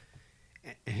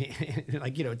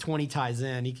 20 ties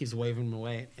in, he keeps waving them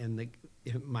away, and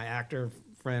my actor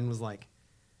friend was like,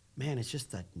 "Man, it's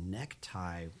just a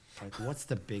necktie. Like, what's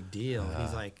the big deal?"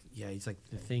 He's like,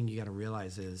 the thing you got to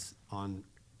realize is on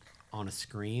a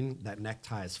screen, that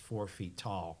necktie is 4 feet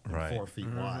tall and 4 feet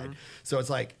wide. So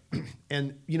it's like,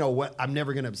 and you know what? I'm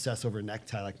never going to obsess over a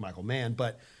necktie like Michael Mann,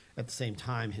 but at the same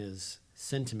time, his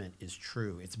sentiment is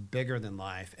true. It's bigger than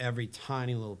life. Every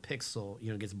tiny little pixel,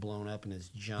 gets blown up in this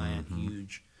giant,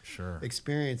 huge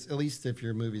experience, at least if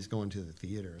your movie's going to the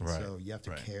theater. And so you have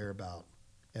to care about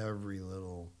every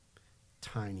little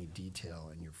tiny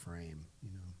detail in your frame,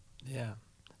 Yeah,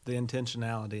 the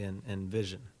intentionality and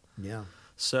vision. Yeah.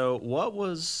 So what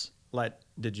was, like,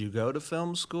 did you go to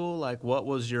film school? Like, what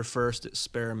was your first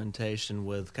experimentation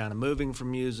with kind of moving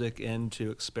from music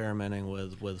into experimenting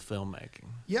with filmmaking?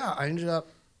 Yeah, I ended up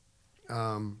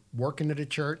working at a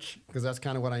church because that's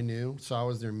kind of what I knew. So I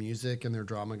was their music and their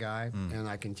drama guy, and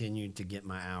I continued to get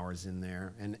my hours in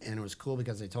there. And it was cool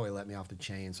because they totally let me off the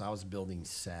chain. So I was building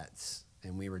sets,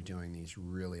 and we were doing these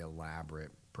really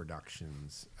elaborate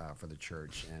productions for the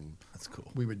church. And that's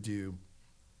cool. We would do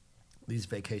these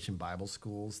vacation Bible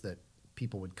schools that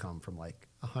people would come from like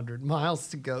 100 miles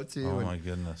to go to. Oh, my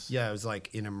goodness. Yeah, it was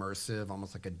like an immersive,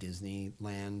 almost like a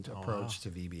Disneyland approach to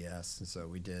VBS. And so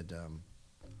we did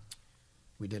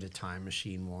a time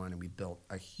machine one, and we built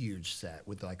a huge set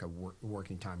with like a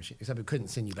working time machine, except it couldn't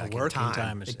send you back in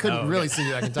time. Machine. It couldn't really send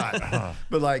you back in time.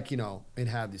 But like, it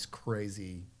had this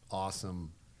crazy,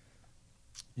 awesome,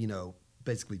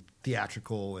 basically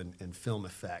theatrical and film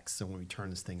effects. So when we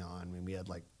turned this thing on, we had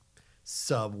like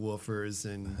subwoofers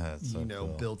and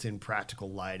cool. Built-in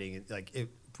practical lighting, and like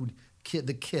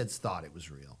the kids thought it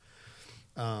was real,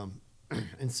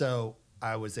 and so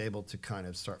I was able to kind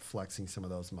of start flexing some of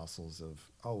those muscles of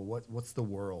what's the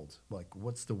world like?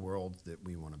 What's the world that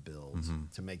we want to build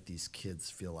to make these kids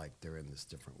feel like they're in this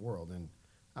different world? And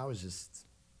I was just,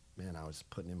 I was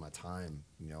putting in my time,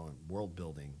 in world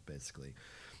building basically.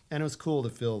 And it was cool to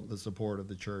feel the support of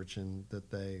the church and that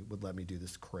they would let me do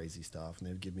this crazy stuff, and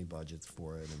they would give me budgets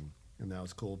for it, and that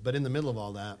was cool. But in the middle of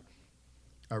all that,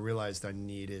 I realized I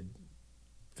needed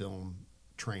film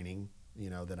training,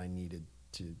 that I needed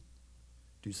to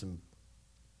do some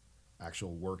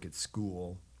actual work at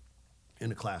school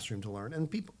in a classroom to learn. And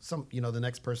the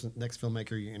next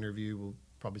filmmaker you interview will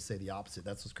probably say the opposite.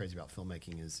 That's what's crazy about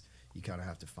filmmaking is you kind of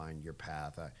have to find your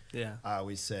path. I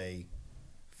always say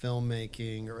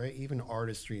filmmaking or even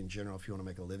artistry in general, if you want to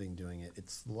make a living doing it,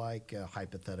 it's like a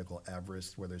hypothetical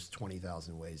Everest where there's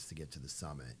 20,000 ways to get to the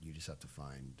summit. You just have to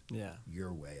find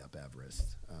your way up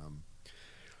Everest. I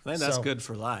think that's good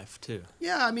for life too.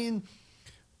 Yeah, I mean,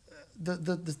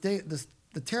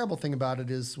 the terrible thing about it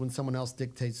is when someone else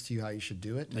dictates to you how you should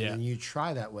do it, and then you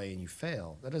try that way and you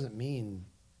fail. That doesn't mean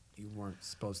you weren't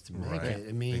supposed to make it.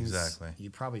 It means you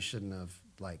probably shouldn't have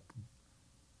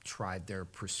tried their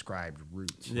prescribed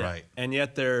route. Yeah. Right. And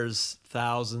yet there's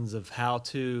thousands of how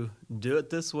to do it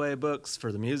this way books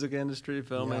for the music industry,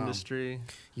 film industry.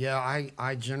 Yeah,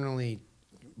 I generally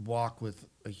walk with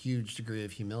a huge degree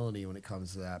of humility when it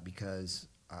comes to that because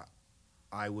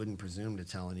I wouldn't presume to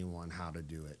tell anyone how to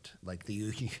do it. Like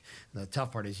the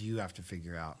tough part is you have to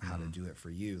figure out how to do it for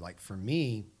you. Like for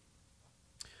me,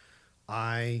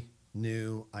 I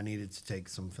knew I needed to take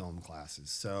some film classes.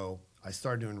 So I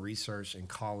started doing research and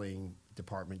calling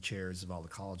department chairs of all the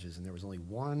colleges, and there was only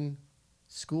one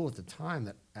school at the time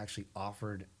that actually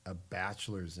offered a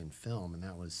bachelor's in film, and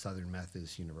that was Southern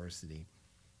Methodist University.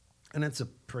 And it's a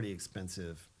pretty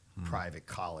expensive private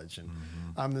college. And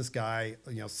I'm this guy,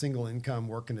 single income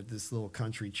working at this little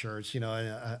country church, and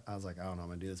I was like, I don't know, I'm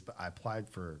going to do this. But I applied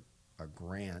for a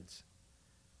grant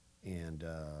and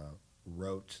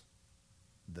wrote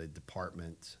the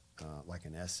department like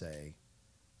an essay,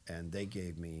 and they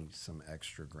gave me some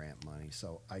extra grant money.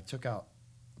 So I took out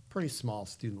a pretty small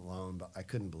student loan, but I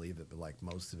couldn't believe it. But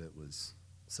most of it was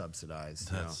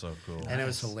subsidized. That's so cool. And it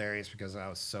was hilarious because I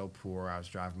was so poor. I was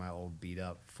driving my old beat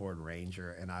up Ford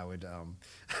Ranger, and I would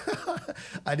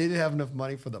I didn't have enough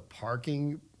money for the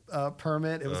parking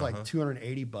permit. It was like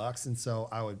 $280, and so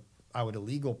I would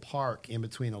illegal park in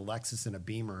between a Lexus and a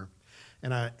Beamer.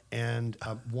 And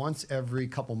once every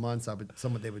couple months,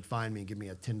 they would find me and give me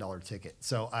a $10 ticket.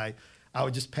 So I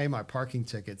would just pay my parking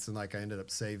tickets, and I ended up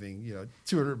saving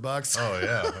 $200. Oh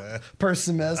yeah, per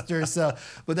semester. So,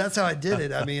 but that's how I did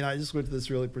it. I mean, I just went to this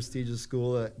really prestigious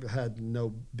school that had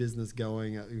no business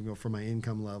going, for my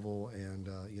income level, and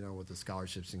with the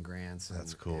scholarships and grants.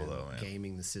 That's cool though, man.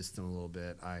 Gaming the system a little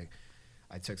bit. I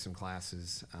took some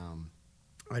classes.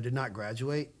 I did not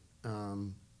graduate.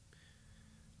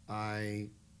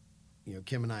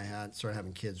 Kim and I started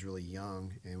having kids really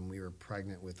young, and we were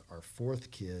pregnant with our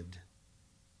fourth kid.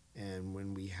 And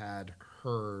when we had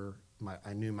her,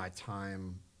 I knew my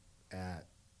time at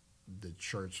the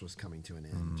church was coming to an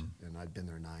end, and I'd been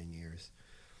there 9 years.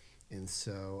 And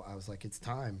so I was like, it's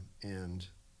time. And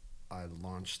I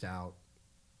launched out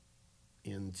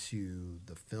into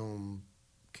the film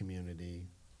community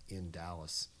in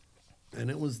Dallas. And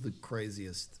it was the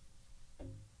craziest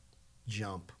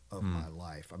jump of my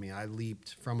life. I mean, I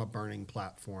leaped from a burning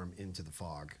platform into the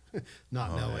fog,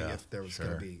 not knowing if there was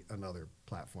going to be another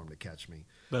platform to catch me.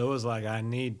 But it was like, I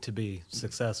need to be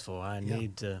successful. I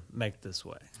need to make this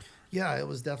way. Yeah, it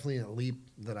was definitely a leap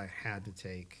that I had to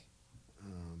take.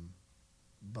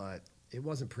 But it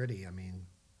wasn't pretty. I mean,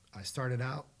 I started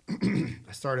out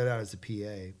as a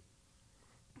PA,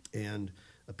 and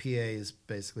a PA is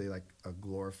basically like a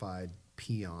glorified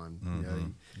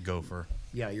peon, Gopher.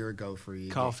 Yeah, you're a gopher. You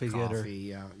coffee get coffee getter.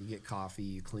 Yeah, you get coffee.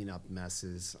 You clean up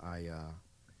messes. I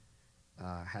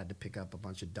had to pick up a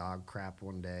bunch of dog crap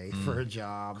one day for a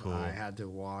job. Cool. I had to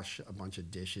wash a bunch of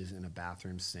dishes in a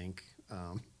bathroom sink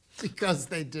because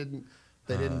they didn't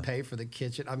pay for the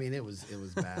kitchen. I mean, it was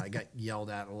bad. I got yelled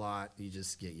at a lot. You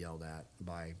just get yelled at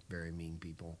by very mean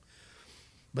people.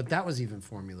 But that was even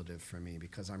formulative for me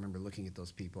because I remember looking at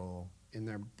those people in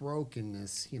their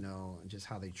brokenness, and just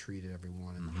how they treated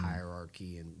everyone in the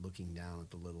hierarchy and looking down at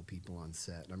the little people on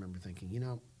set. And I remember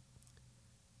thinking,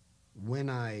 when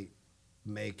I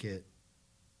make it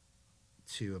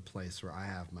to a place where I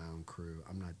have my own crew,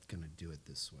 I'm not going to do it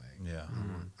this way. Yeah.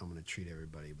 I'm going to treat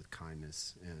everybody with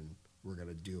kindness, and we're going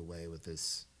to do away with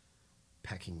this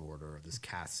pecking order of this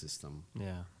caste system.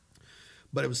 Yeah.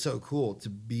 But it was so cool to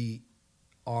be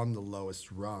on the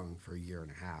lowest rung for a year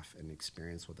and a half and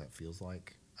experience what that feels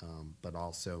like, but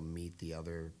also meet the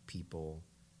other people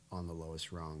on the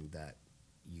lowest rung that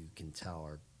you can tell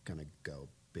are going to go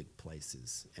big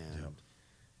places. And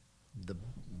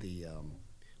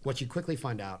what you quickly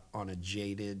find out on a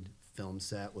jaded film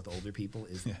set with older people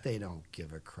is they don't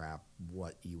give a crap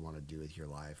what you want to do with your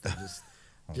life. They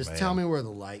just tell me where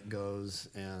the light goes,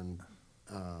 and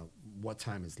what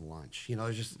time is lunch? You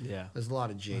know, there's a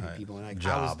lot of jaded people. And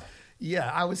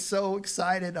I was so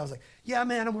excited. I was like, yeah,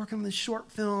 man, I'm working on this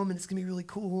short film and it's going to be really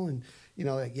cool. And, you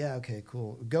know, like, yeah, okay,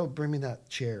 cool. Go bring me that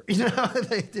chair. You know,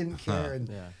 they didn't care. And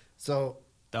so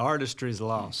the artistry's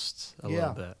lost a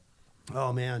little bit.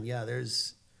 Oh, man. Yeah,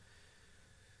 there's,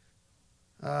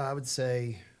 I would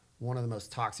say, one of the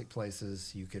most toxic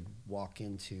places you could walk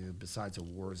into besides a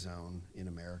war zone in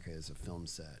America is a film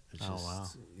set.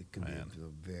 It's it can be a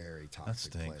very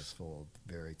toxic place full of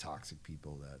very toxic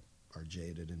people that are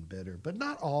jaded and bitter, but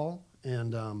not all.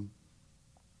 And,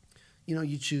 you know,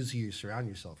 you choose who you surround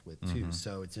yourself with too. Mm-hmm.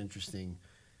 So it's interesting.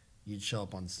 You'd show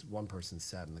up on one person's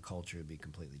set and the culture would be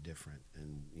completely different.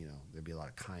 And, you know, there'd be a lot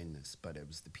of kindness, but it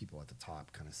was the people at the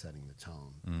top kind of setting the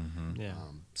tone. Mm-hmm. Yeah.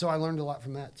 So I learned a lot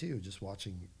from that too, just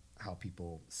watching how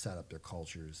people set up their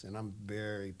cultures, and I'm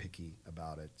very picky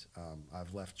about it.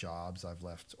 I've left jobs, I've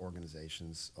left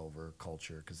organizations over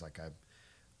culture because,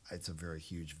 it's a very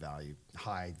huge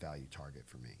high value target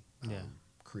for me.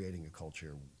 Creating a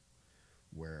culture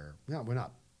where we're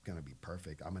not going to be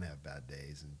perfect. I'm going to have bad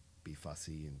days and be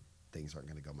fussy, and things aren't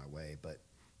going to go my way. But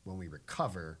when we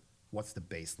recover, what's the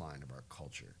baseline of our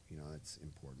culture? You know, that's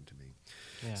important to me.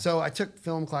 Yeah. So I took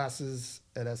film classes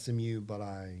at SMU, but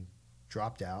I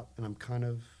dropped out, and I'm kind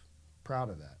of proud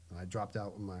of that. And I dropped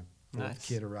out when my fourth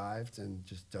kid arrived and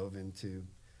just dove into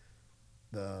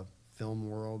the film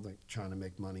world, like trying to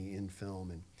make money in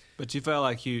film. But you felt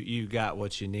like you got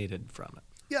what you needed from it.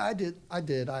 Yeah, I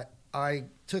did. I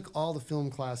took all the film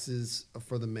classes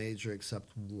for the major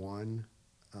except one,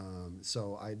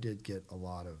 so I did get a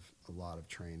lot of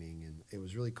training, and it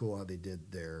was really cool how they did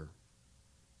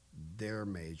their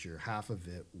major. Half of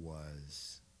it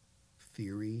was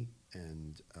theory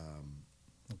and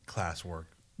classwork.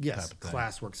 Yes,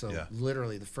 classwork. So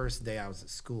literally the first day I was at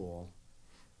school,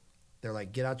 they're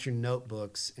like, get out your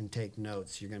notebooks and take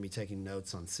notes. You're going to be taking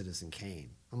notes on Citizen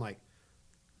Kane. I'm like,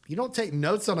 you don't take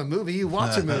notes on a movie, you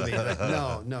watch a movie. Like,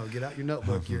 no, get out your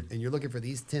notebook. You're looking for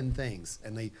these 10 things.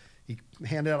 And he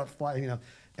handed out a flyer, you know,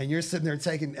 and you're sitting there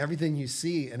taking everything you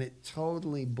see, and it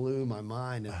totally blew my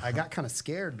mind. And I got kind of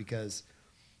scared because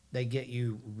they get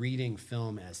you reading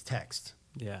film as text.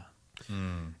 Yeah.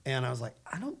 And I was like,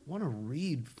 I don't want to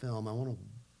read film. I want to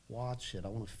watch it. I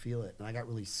want to feel it. And I got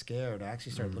really scared. I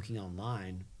actually started looking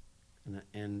online,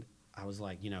 and I was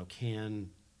like, you know,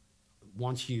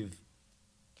 once you've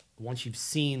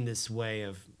seen this way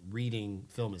of reading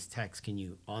film as text, can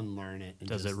you unlearn it? And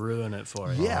does it ruin it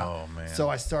for you? Yeah. Oh, man. So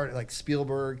I started, like,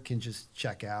 Spielberg can just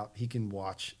check out. He can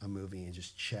watch a movie and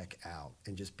just check out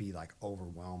and just be, like,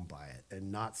 overwhelmed by it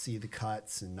and not see the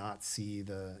cuts and not see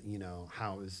the, you know,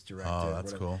 how it was directed. Oh,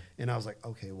 that's cool. And I was like,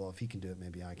 okay, well, if he can do it,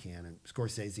 maybe I can. And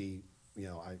Scorsese, you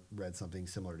know, I read something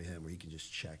similar to him where he can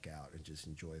just check out and just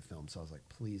enjoy a film. So I was like,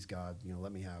 please, God, you know,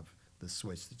 let me have the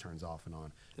switch that turns off and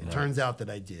on. It turns out that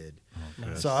I did.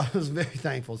 Oh, so I was very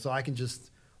thankful. So I can just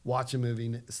watch a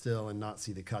movie still and not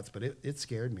see the cuts. But it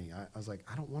scared me. I was like,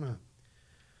 I don't want to.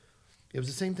 It was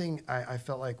the same thing I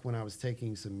felt like when I was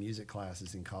taking some music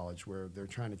classes in college where they're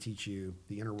trying to teach you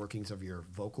the inner workings of your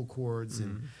vocal cords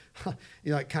and, you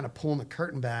know, like kind of pulling the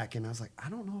curtain back. And I was like, I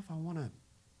don't know if I want to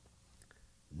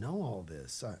know all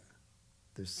this.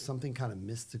 There's something kind of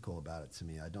mystical about it to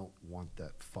me. I don't want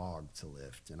that fog to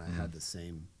lift. And I had the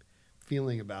same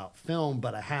feeling about film,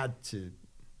 but I had to,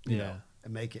 you know,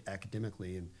 make it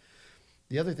academically. And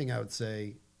the other thing I would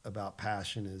say about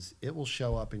passion is it will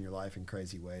show up in your life in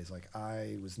crazy ways. Like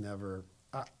I was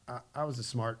a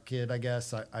smart kid, I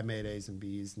guess. I made A's and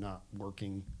B's, not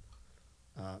working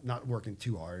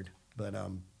too hard. But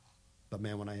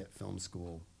man, when I hit film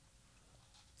school,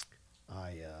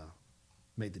 I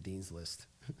made the dean's list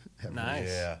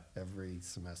every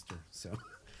semester. So,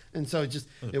 and so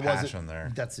it wasn't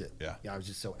there. That's it. Yeah. I was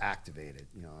just so activated.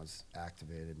 You know, I was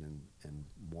activated and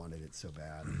wanted it so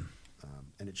bad,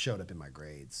 and it showed up in my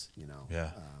grades. You know.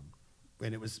 Yeah.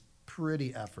 And it was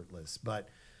pretty effortless, but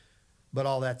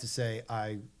all that to say,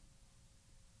 I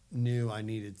knew I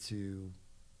needed to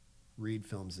read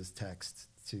films as text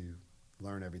to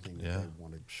learn everything that they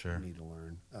wanted me to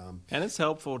learn. And it's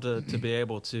helpful to be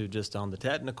able to, just on the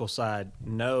technical side,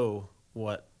 know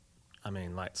what, I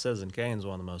mean, like Citizen Kane's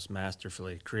one of the most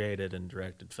masterfully created and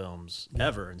directed films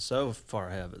ever, and so far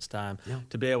ahead of its time. Yeah.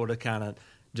 To be able to kind of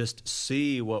just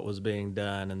see what was being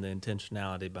done and the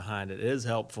intentionality behind it is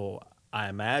helpful, I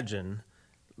imagine,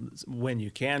 when you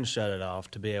can shut it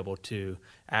off, to be able to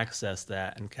access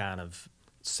that and kind of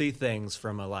see things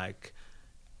from a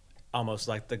almost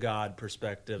like the God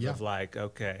perspective of like,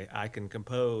 okay, I can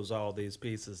compose all these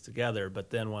pieces together,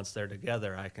 but then once they're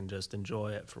together, I can just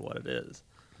enjoy it for what it is.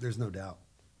 There's no doubt.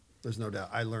 There's no doubt.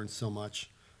 I learned so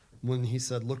much when he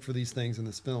said, look for these things in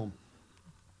this film.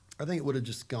 I think it would have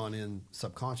just gone in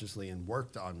subconsciously and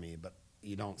worked on me, but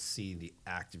you don't see the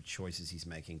active choices he's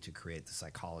making to create the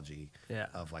psychology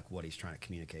of like what he's trying to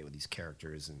communicate with these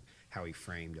characters and how he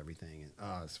framed everything.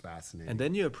 And it's fascinating. And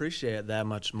then you appreciate it that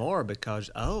much more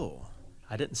because,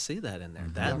 I didn't see that in there.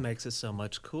 Mm-hmm. That makes it so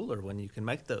much cooler when you can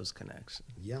make those connections.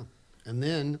 Yeah. And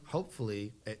then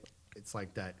hopefully it's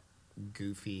like that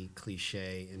goofy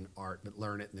cliche in art, but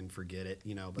learn it and then forget it,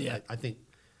 But I think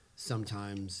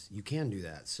sometimes you can do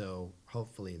that. So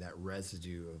hopefully that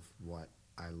residue of what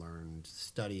I learned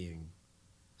studying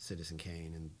Citizen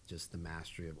Kane and just the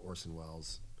mastery of Orson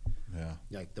Welles,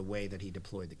 like the way that he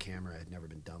deployed the camera had never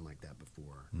been done like that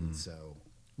before. And so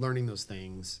learning those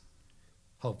things,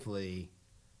 hopefully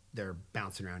they're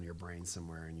bouncing around your brain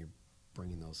somewhere and you're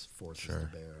bringing those forces to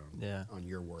bear on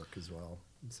your work as well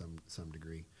in some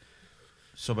degree.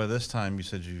 So by this time, you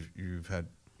said you've had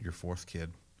your fourth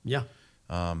kid. Yeah.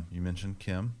 You mentioned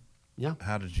Kim. Yeah.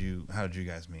 How did you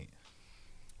guys meet?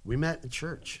 We met at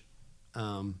church.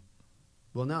 Well,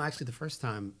 no, actually, the first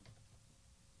time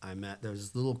I met, there was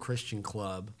this little Christian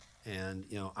club, and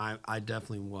I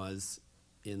definitely was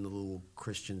in the little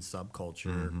Christian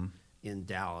subculture in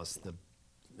Dallas. The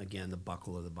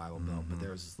buckle of the Bible Belt. But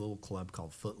there was this little club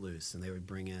called Footloose, and they would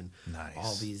bring in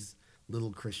all these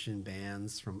little Christian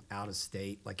bands from out of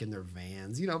state, like in their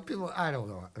vans. People, I don't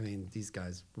know. I mean, these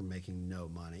guys were making no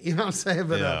money. You know what I'm saying?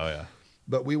 But,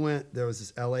 but we went, there was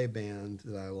this LA band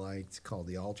that I liked called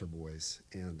the Altar Boys,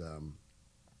 and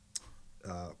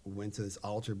went to this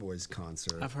Altar Boys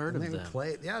concert. I've heard of them. They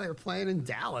were playing in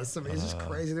Dallas. I mean, it's just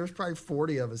crazy. There was probably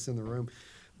 40 of us in the room.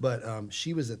 But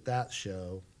she was at that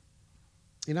show.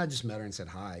 I just met her and said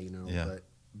hi,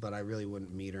 but I really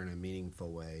wouldn't meet her in a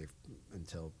meaningful way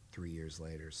until 3 years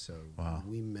later. So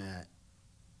we met.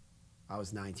 I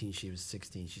was 19, she was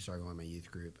 16. She started going to my youth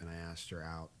group, and I asked her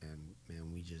out, and man,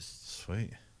 we just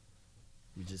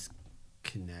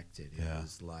connected. It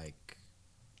was like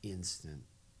instant.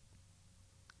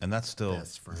 And that's still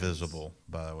visible,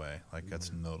 by the way. Like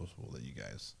that's noticeable that you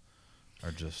guys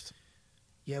are just.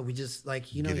 Yeah, we just like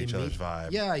get each other's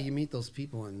vibe. Yeah, you meet those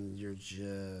people, and you're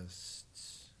just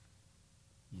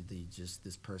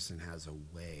this person has a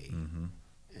way,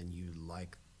 and you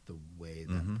like the way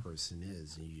that person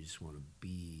is, and you just want to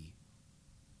be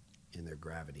in their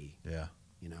gravity. Yeah,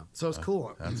 So it's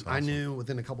cool. Awesome. I knew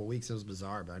within a couple of weeks, it was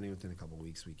bizarre, but I knew within a couple of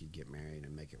weeks we could get married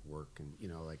and make it work, and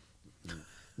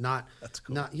not that's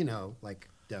cool. Not like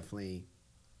definitely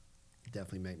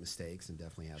make mistakes and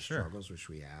definitely have struggles, which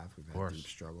we have. We've had deep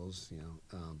struggles,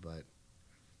 but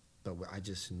I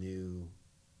just knew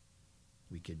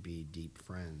we could be deep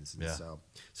friends. And so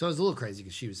it was a little crazy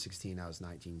because she was 16, I was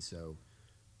 19. So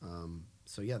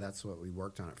that's what we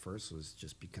worked on at first, was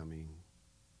just becoming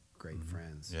great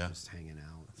friends, just hanging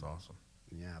out. That's awesome.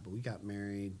 Yeah, but we got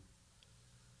married.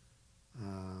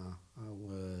 I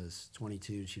was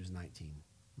 22 and she was 19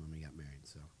 when we got married.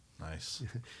 So nice.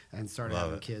 And started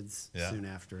having kids soon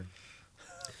after.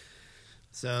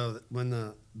 So when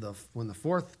the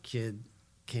fourth kid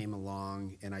came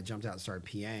along and I jumped out and started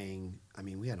PAing, I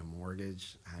mean, we had a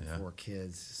mortgage, I had 4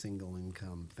 kids, single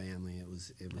income family. It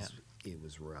was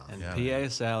rough. And PA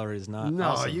salary is not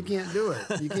awesome. You can't do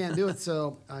it. You can't do it.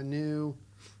 So I knew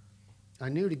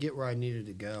to get where I needed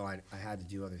to go, I had to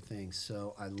do other things.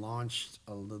 So I launched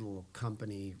a little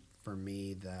company for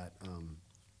me that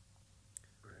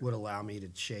would allow me to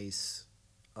chase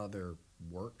other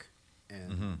work.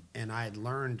 And I had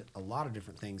learned a lot of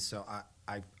different things. So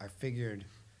I figured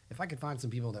if I could find some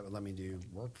people that would let me do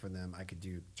work for them, I could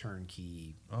do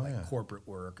turnkey corporate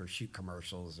work or shoot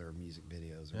commercials or music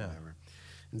videos or whatever.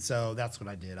 And so that's what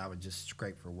I did. I would just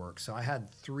scrape for work. So I had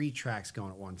 3 tracks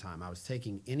going at one time. I was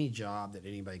taking any job that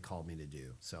anybody called me to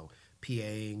do. So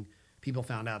PAing, people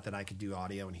found out that I could do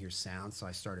audio and hear sound, so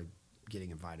I started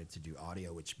getting invited to do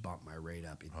audio, which bumped my rate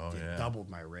up. It doubled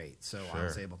my rate. So I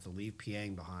was able to leave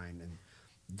PAing behind and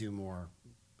do more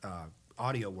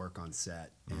audio work on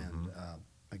set, and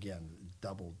again,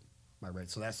 doubled my rate.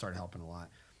 So that started helping a lot.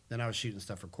 Then I was shooting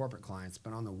stuff for corporate clients,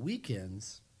 but on the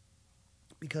weekends,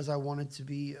 because I wanted to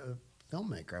be a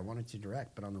filmmaker, I wanted to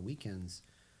direct, but on the weekends,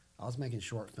 I was making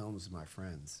short films with my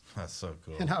friends. That's so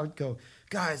cool. And I would go,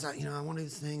 guys, I want to do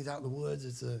these things out in the woods.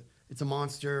 It's a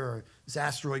monster, or this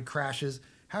asteroid crashes.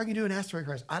 How can you do an asteroid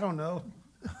crash? I don't know.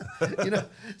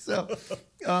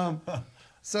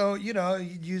 So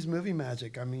you'd use movie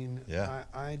magic. I mean,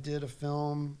 I did a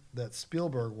film that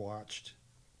Spielberg watched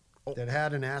that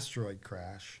had an asteroid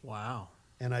crash. Wow.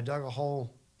 And I dug a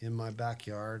hole in my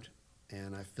backyard,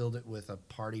 and I filled it with a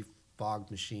party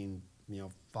fog machine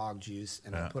fog juice,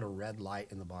 and I put a red light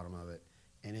in the bottom of it,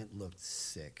 and it looked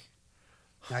sick.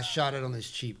 And I shot it on this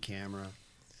cheap camera,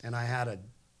 and I had a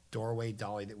doorway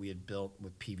dolly that we had built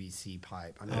with PVC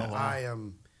pipe. I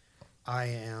mean, I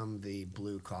am the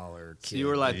blue collar kid. So you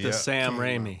were like the Sam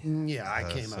Raimi. Yeah, I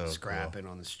came up so scrapping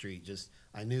on the street.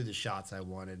 I knew the shots I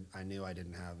wanted. I knew I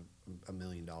didn't have $1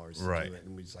 million to do it,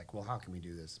 and we was like, well, how can we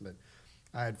do this? But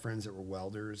I had friends that were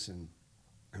welders, and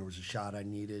there was a shot I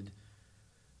needed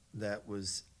that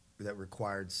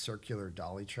required circular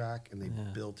dolly track, and they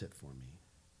built it for me.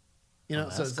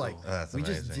 So it's cool. Like we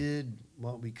just did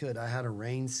what we could. I had a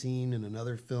rain scene in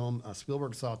another film.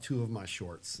 Spielberg saw 2 of my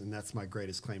shorts, and that's my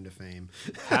greatest claim to fame.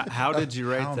 How did you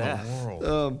rate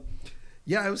that?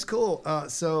 Yeah, it was cool.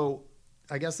 So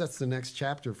I guess that's the next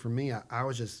chapter for me. I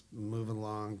was just moving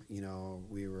along.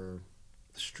 We were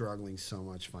struggling so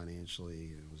much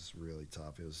financially. It was really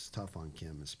tough. It was tough on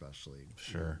Kim especially.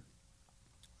 Sure.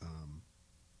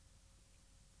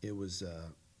 It was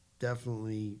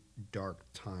definitely dark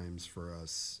times for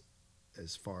us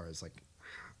as far as like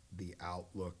the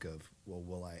outlook of, well,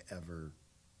 will I ever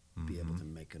be able to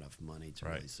make enough money to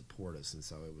really support us? And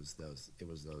so it was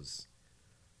those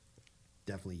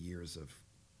definitely years of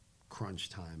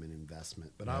crunch time and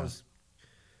investment. But I was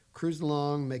cruising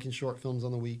along, making short films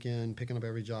on the weekend, picking up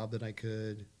every job that I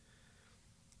could.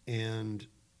 And,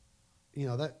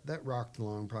 that rocked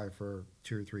along probably for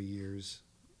 2 or 3 years.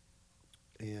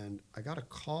 And I got a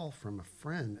call from a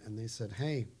friend, and they said,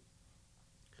 hey,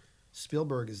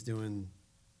 Spielberg is doing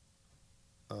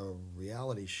a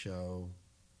reality show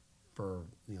for,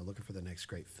 looking for the next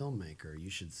great filmmaker.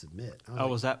 You should submit.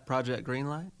 Was that Project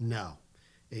Greenlight? No.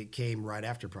 It came right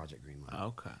after Project Greenlight.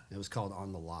 Okay. It was called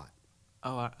On the Lot.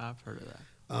 Oh, I've heard of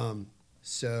that.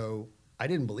 So I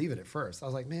didn't believe it at first. I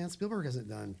was like, man, Spielberg hasn't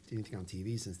done anything on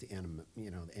TV since the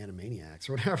Animaniacs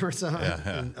or whatever. So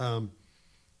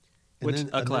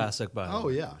a classic, by the way. Oh,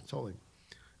 yeah, totally.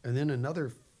 And then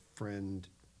another friend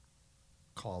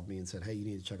called me and said, hey, you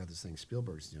need to check out this thing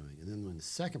Spielberg's doing. And then when the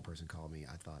second person called me,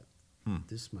 I thought,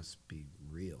 this must be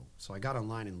real. So I got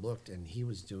online and looked, and he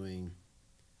was doing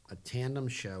a tandem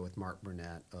show with Mark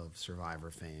Burnett of Survivor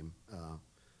fame.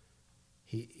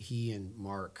 He and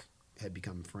Mark had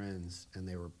become friends, and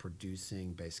they were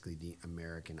producing basically the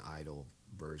American Idol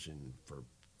version for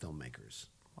filmmakers.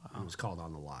 Wow. It was called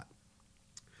On the Lot.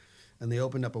 And they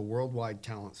opened up a worldwide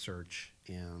talent search,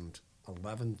 and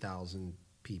 11,000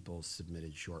 people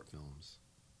submitted short films.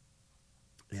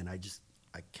 And I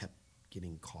kept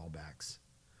getting callbacks.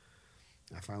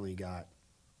 I finally got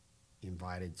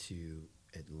invited to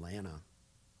Atlanta.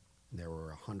 There were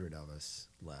 100 of us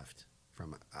left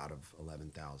from out of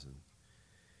 11,000.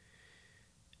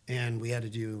 And we had to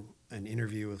do an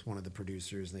interview with one of the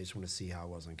producers, and they just want to see how I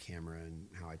was on camera and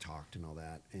how I talked and all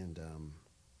that. And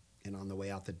on the way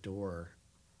out the door,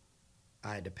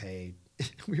 I had to pay.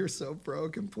 We were so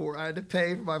broke and poor. I had to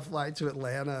pay for my flight to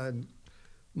Atlanta, and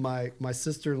my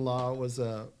sister-in-law was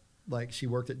she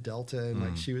worked at Delta,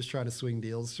 and she was trying to swing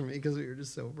deals for me because we were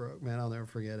just so broke. Man, I'll never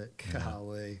forget it.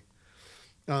 Golly.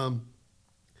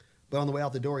 But on the way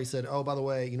out the door, he said, oh, by the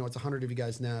way, it's 100 of you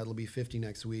guys now. It'll be 50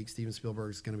 next week. Steven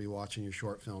Spielberg's going to be watching your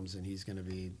short films, and he's going to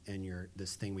be in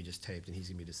this thing we just taped, and he's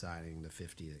going to be deciding the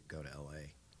 50 that go to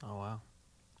L.A. Oh, wow.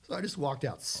 So I just walked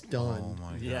out stunned. Oh,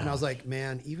 my God. And I was like,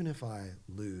 man, even if I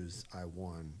lose, I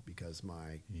won because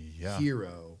my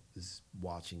hero is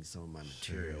watching some of my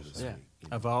material this week.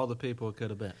 Of all the people it could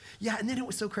have been. Yeah, and then it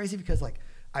was so crazy because,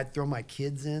 I'd throw my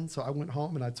kids in. So I went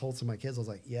home and I told some of my kids, I was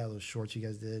like, yeah, those shorts you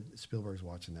guys did, Spielberg's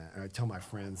watching that. And I tell my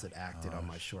friends that acted on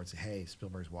my shorts, hey,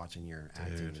 Spielberg's watching your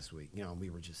acting this week. We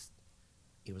were just,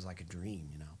 it was like a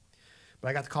dream, But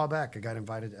I got the call back. I got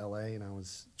invited to L.A., and I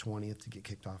was 20th to get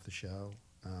kicked off the show.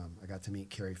 I got to meet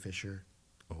Carrie Fisher.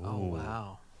 Oh,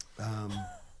 wow.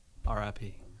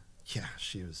 R.I.P. Yeah,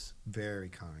 she was very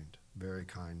kind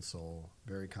soul,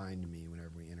 very kind to me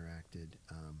whenever we interacted.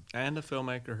 And a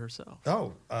filmmaker herself.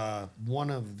 One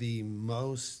of the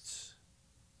most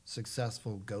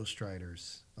successful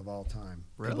ghostwriters of all time.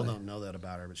 Really? People don't know that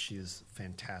about her, but she is a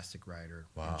fantastic writer.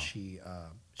 Wow. And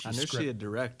I knew she had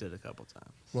directed a couple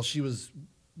times. Well, she was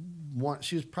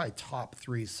probably top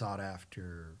 3 sought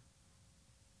after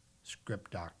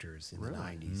script doctors in the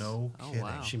 90s. No kidding.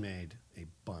 Wow. She made a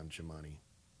bunch of money.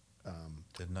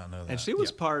 Did not know that. And she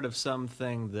was part of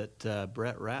something that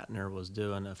Brett Ratner was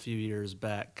doing a few years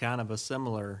back, kind of a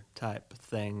similar type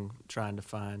thing, trying to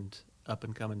find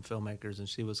up-and-coming filmmakers, and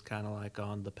she was kind of like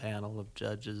on the panel of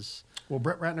judges. Well,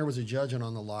 Brett Ratner was a judge on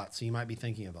The Lot, so you might be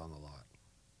thinking of On the Lot.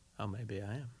 Oh, maybe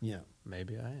I am. Yeah.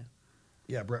 Maybe I am.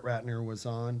 Yeah, Brett Ratner was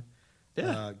on.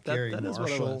 Yeah, Gary that Marshall.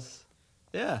 is what it was.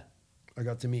 Yeah. I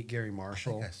got to meet Gary I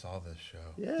Marshall. think I saw this show.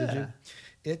 Yeah.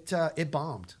 Did you? It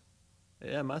bombed.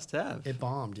 Yeah, must have. It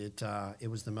bombed. It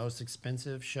was the most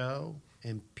expensive show,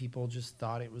 and people just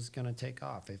thought it was going to take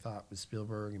off. They thought with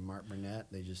Spielberg and Mark Burnett,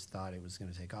 they just thought it was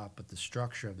going to take off. But the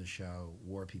structure of the show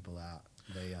wore people out.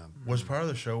 They Was part of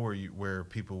the show where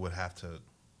people would have to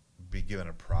be given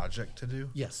a project to do?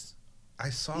 yes. I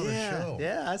saw the show.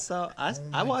 Yeah, I saw. I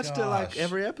my watched it like gosh.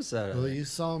 every episode. Of Well, it. you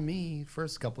saw me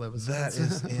first couple episodes. That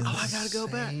is insane. Oh, I gotta go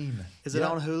back. Is it Yeah.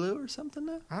 on Hulu or something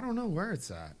now? I don't know where it's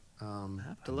at. I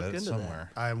have to I look bet it's into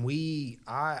somewhere.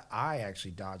 I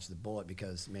actually dodged the bullet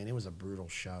because, man, it was a brutal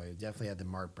show. It definitely had the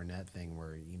Mark Burnett thing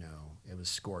where, it was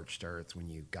scorched earth when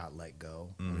you got let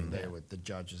go. I mean, the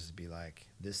judges would be like,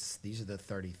 these are the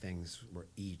 30 things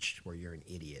where you're an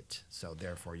idiot, so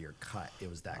therefore you're cut. It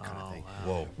was that kind of thing. Wow.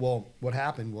 Whoa. Well, what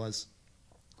happened was,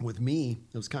 with me,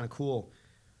 it was kind of cool.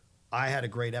 I had a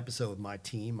great episode with my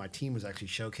team. My team was actually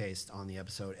showcased on the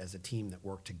episode as a team that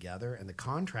worked together, and the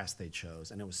contrast they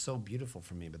chose, and it was so beautiful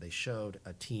for me, but they showed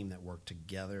a team that worked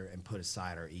together and put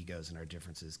aside our egos and our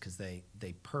differences because they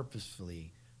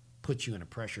purposefully put you in a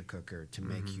pressure cooker to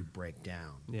make you break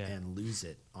down and lose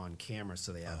it on camera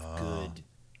so they have good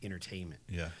entertainment.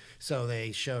 Yeah. So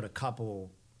they showed a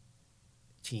couple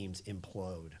teams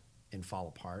implode and fall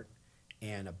apart,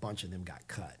 and a bunch of them got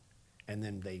cut. And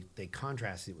then they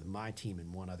contrasted it with my team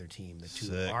and one other team. The two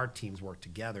Sick. of our teams worked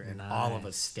together, and all of us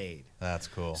Nice. stayed. That's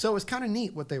cool. So it was kind of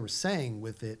neat what they were saying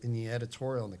with it in the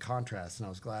editorial and the contrast, and I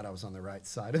was glad I was on the right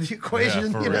side of the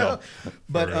equation. for you know?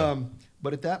 real.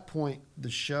 But at that point,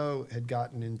 the show had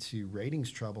gotten into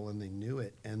ratings trouble, and they knew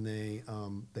it. And they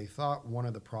thought one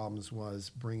of the problems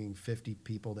was bringing 50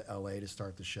 people to LA to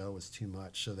start the show was too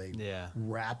much. So they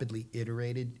rapidly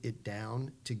iterated it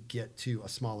down to get to a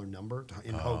smaller number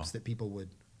in hopes that people would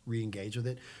re-engage with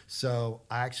it. So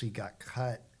I actually got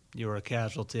cut. You were a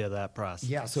casualty of that process.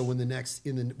 Yeah. So when the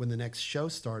next show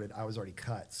started, I was already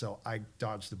cut. So I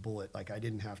dodged the bullet. Like I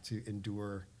didn't have to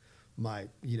endure my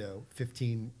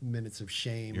 15 minutes of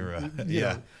shame. You're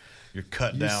know, you're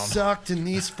cut you down. sucked in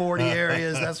these 40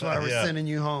 areas. That's why we're sending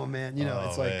you home, man.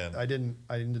 It's like man.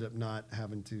 I ended up not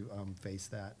having to face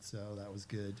that, so that was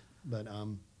good. But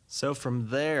So from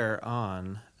there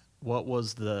on, what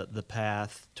was the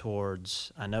path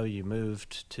towards? I know you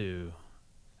moved to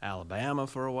Alabama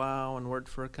for a while and worked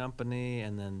for a company,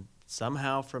 and then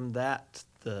somehow from that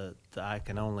the I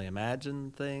Can Only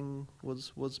Imagine thing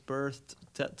was birthed.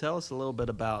 Tell us a little bit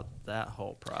about that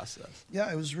whole process.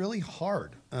 yeah, it was really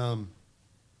hard.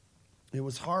 It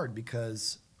was hard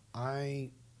because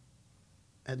I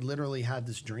had literally had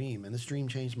this dream, and this dream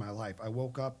changed my life. I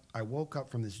woke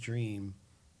up from this dream.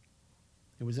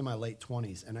 It was in my late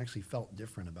 20s, and actually felt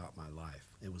different about my life.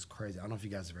 It was crazy. I don't know if you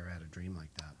guys have ever had a dream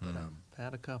like that, but I've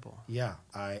had a couple. yeah,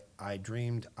 I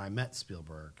dreamed I met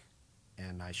Spielberg,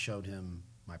 and I showed him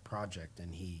my project,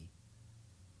 and he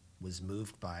was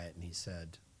moved by it, and he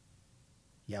said,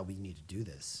 yeah, we need to do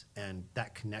this. And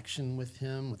that connection with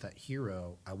him, with that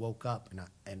hero, I woke up,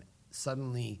 and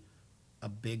suddenly a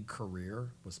big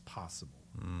career was possible.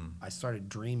 I started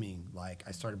dreaming,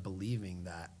 I started believing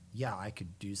that, yeah, I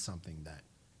could do something that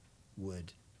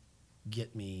would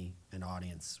get me an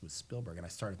audience with Spielberg. And I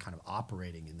started kind of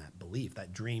operating in that belief.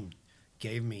 That dream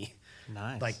gave me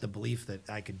Nice. the belief that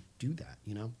I could do that,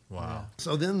 Wow. Yeah.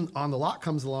 So then On the Lot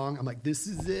comes along. I'm like, this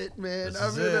is it, man. This I'm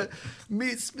is going to it.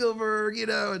 meet Spielberg,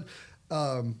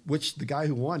 and which the guy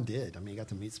who won did. I mean, he got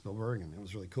to meet Spielberg, and it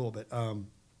was really cool.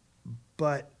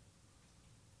 But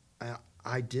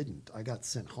I didn't. I got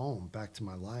sent home back to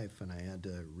my life, and I had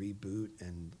to reboot,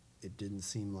 and it didn't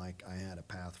seem like I had a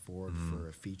path forward for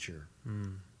a feature.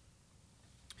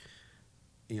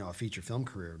 A feature film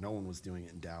career. No one was doing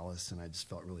it in Dallas, and I just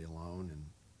felt really alone.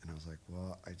 And I was like,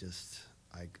 well,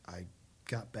 I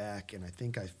got back, and I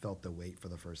think I felt the weight for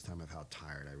the first time of how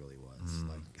tired I really was.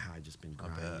 Like how I'd just been I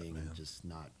bet, grinding and man. just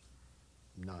not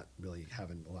really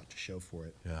having a lot to show for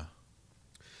it. Yeah.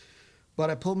 But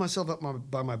I pulled myself up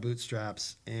by my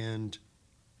bootstraps, and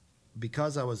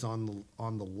because I was on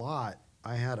the lot,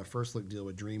 I had a first look deal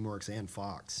with DreamWorks and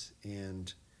Fox,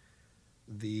 and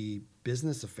the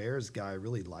business affairs guy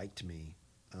really liked me.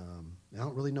 I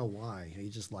don't really know why. He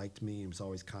just liked me. He was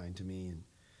always kind to me, and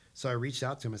so I reached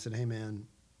out to him. I said, "Hey, man,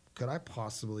 could I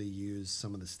possibly use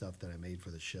some of the stuff that I made for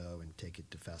the show and take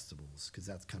it to festivals? Because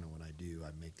that's kind of what I do.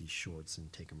 I make these shorts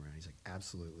and take them around." He's like,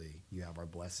 "Absolutely. You have our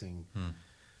blessing."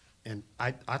 And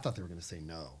I thought they were going to say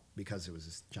no because it was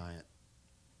this giant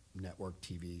network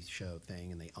TV show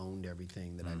thing, and they owned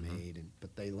everything that I made.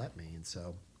 But they let me, and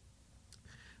so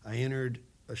I entered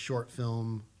a short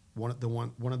film one of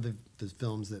the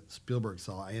films that Spielberg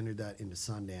saw. I entered that into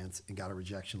Sundance and got a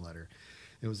rejection letter.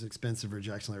 It was an expensive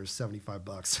rejection letter,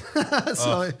 $75.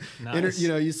 So nice.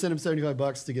 you send them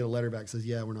 $75 to get a letter back that says,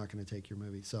 yeah, we're not going to take your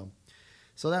movie. So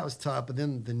that was tough. But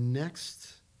then the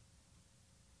next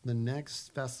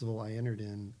festival I entered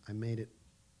in, I made it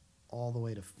all the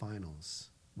way to finals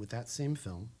with that same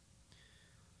film.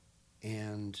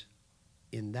 And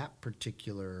in that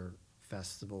particular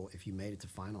festival, if you made it to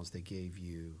finals, they gave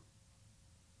you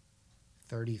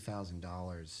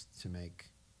 $30,000 to make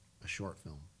a short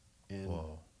film. And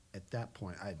Whoa. At that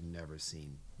point, I had never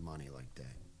seen money like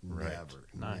that. Right.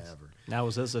 Never. Now,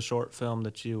 was this a short film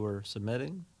that you were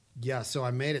submitting? Yeah, so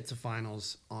I made it to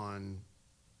finals on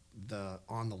the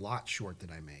lot short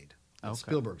that I made. That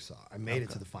Spielberg saw. I made it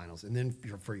to the finals. And then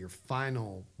for your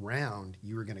final round,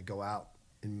 you were going to go out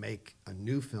and make a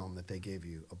new film that they gave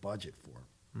you a budget for.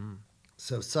 Mm.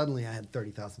 So suddenly I had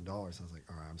 $30,000. I was like,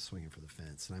 all right, I'm swinging for the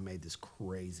fence. And I made this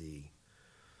crazy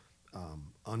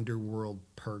underworld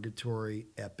purgatory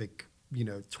epic,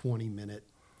 20-minute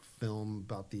film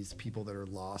about these people that are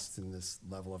lost in this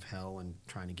level of hell and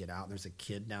trying to get out. And there's a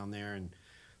kid down there, and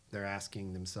they're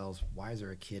asking themselves, why is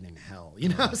there a kid in hell?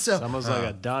 So it's almost like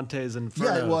a Dante's Inferno.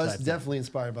 Yeah, it was type definitely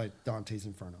inspired by Dante's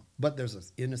Inferno. But there's an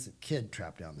innocent kid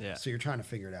trapped down there. Yeah. So you're trying to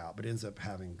figure it out, but it ends up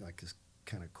having like this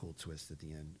kind of cool twist at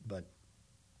the end. But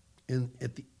in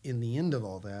the end of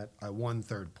all that, I won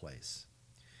third place.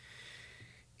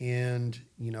 And,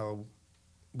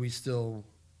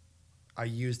 I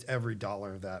used every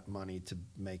dollar of that money to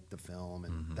make the film.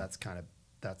 And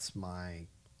that's my,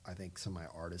 I think some of my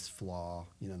artist flaw,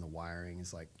 in the wiring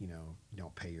is like, you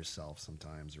don't pay yourself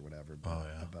sometimes or whatever.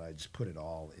 But, but I just put it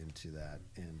all into that.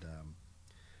 And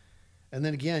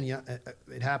then again,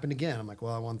 it happened again. I'm like,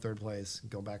 well, I won third place,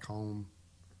 go back home.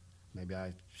 Maybe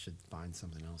I should find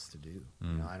something else to do.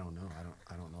 I don't know.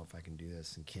 I don't know if I can do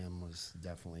this. And Kim was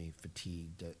definitely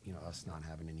fatigued at, us not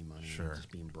having any money, and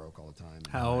just being broke all the time.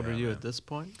 How old are you at this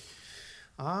point?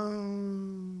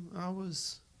 I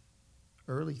was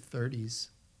early 30s.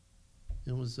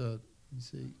 It was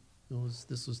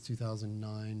this was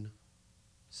 2009,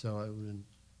 so I would have been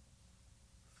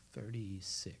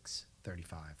 36,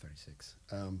 35, 36.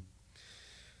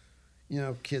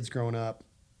 Kids growing up.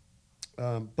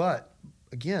 But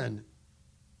again,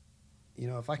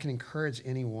 if I can encourage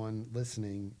anyone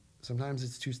listening, sometimes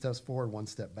it's 2 steps forward, 1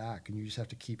 step back, and you just have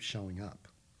to keep showing up.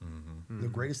 The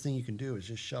greatest thing you can do is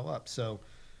just show up. So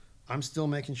I'm still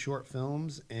making short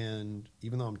films, and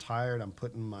even though I'm tired, I'm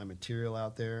putting my material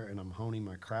out there and I'm honing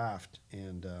my craft.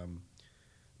 And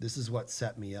this is what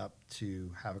set me up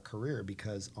to have a career,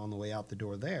 because on the way out the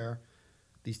door there,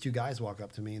 these 2 guys walk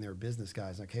up to me, and they're business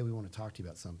guys, like, hey, we want to talk to you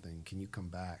about something. Can you come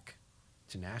back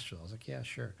to Nashville? I was like, yeah,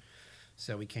 sure.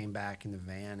 So we came back in the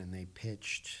van, and they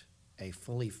pitched a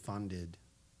fully funded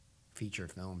feature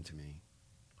film to me.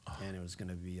 And it was going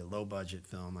to be a low budget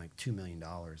film, like $2 million,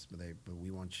 but we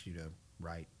want you to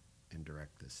write and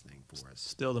direct this thing for us.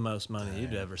 Still the most money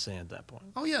you'd ever seen at that point.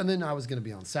 Oh yeah, and then I was going to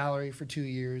be on salary for 2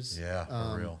 years. Yeah,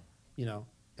 for real.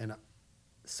 And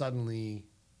suddenly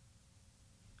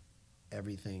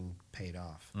everything paid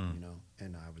off,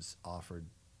 and I was offered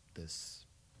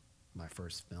my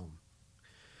first film.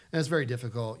 And it's very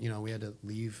difficult. We had to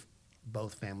leave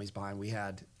both families behind. We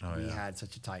had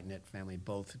such a tight-knit family.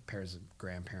 Both pairs of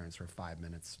grandparents were 5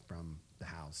 minutes from the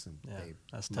house, and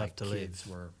that's tough to leave. Kids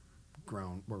were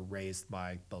raised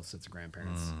by both sets of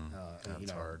grandparents,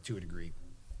 that's hard. To a degree.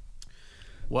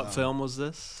 What film was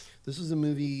this? This was a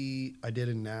movie I did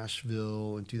in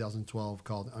Nashville in 2012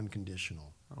 called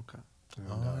Unconditional. Okay.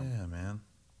 And, yeah, man.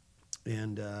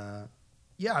 And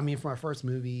for my first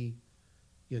movie,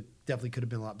 it definitely could have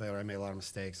been a lot better. I made a lot of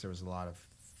mistakes. There was a lot of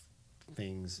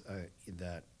things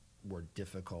that were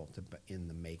difficult in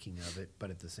the making of it, but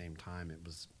at the same time, it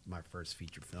was my first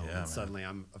feature film. Yeah, and suddenly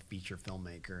I'm a feature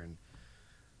filmmaker, and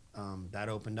that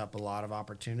opened up a lot of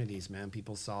opportunities, man.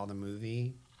 People saw the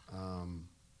movie,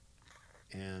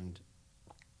 and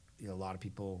a lot of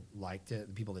people liked it.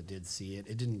 The people that did see it,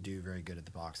 it didn't do very good at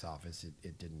the box office.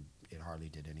 It hardly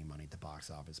did any money at the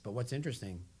box office. But what's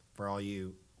interesting for all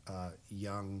you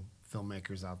young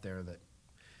filmmakers out there that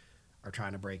are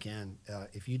trying to break in,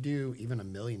 if you do even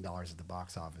 $1 million at the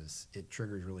box office, it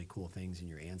triggers really cool things in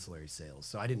your ancillary sales.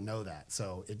 So I didn't know that.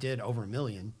 So it did over $1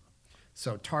 million.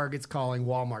 So Target's calling,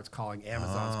 Walmart's calling,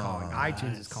 Amazon's calling,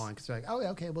 iTunes is calling, because they're like, oh,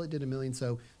 okay, well, it did $1 million.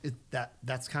 So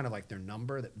that's kind of like their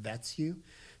number that vets you.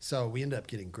 So we ended up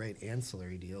getting great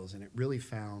ancillary deals, and it really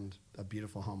found a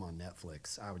beautiful home on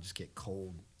Netflix. I would just get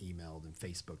cold emailed and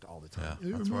Facebooked all the time.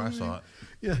 Yeah, that's where I saw it.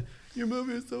 Yeah, your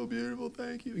movie is so beautiful,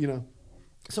 thank you.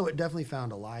 so it definitely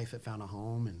found a life. It found a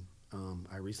home, and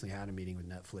I recently had a meeting with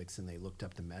Netflix, and they looked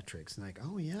up the metrics, and like,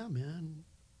 oh yeah, man,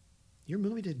 your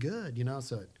movie did good,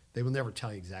 So they will never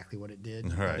tell you exactly what it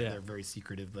did. Right. They're very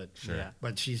secretive, but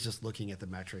but she's just looking at the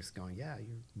metrics, going, yeah,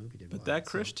 your movie did well. But that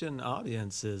Christian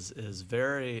audience is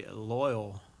very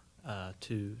loyal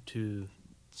to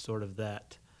sort of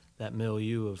that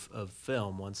milieu of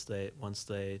film. Once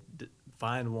they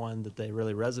find one that they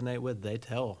really resonate with, they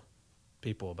tell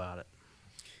people about it.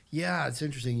 Yeah, it's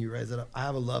interesting you raise that up. I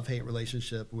have a love-hate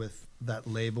relationship with that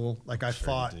label. Like I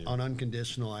fought on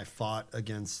Unconditional. I fought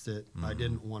against it. I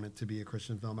didn't want it to be a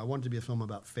Christian film. I wanted it to be a film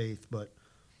about faith, but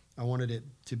I wanted it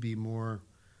to be more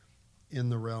in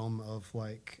the realm of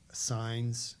like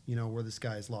Signs, where this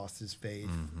guy has lost his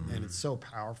faith. And it's so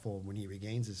powerful when he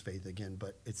regains his faith again,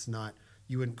 but it's not,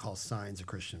 you wouldn't call Signs a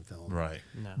Christian film. Right.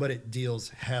 No. But it deals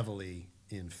heavily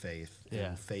in faith. Yeah.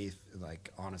 And faith, like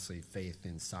honestly, faith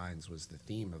in Signs was the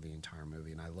theme of the entire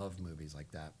movie, and I love movies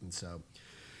like that. And so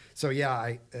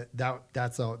yeah,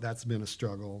 that's been a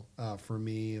struggle for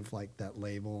me, of like that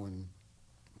label, and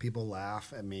people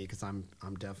laugh at me because I'm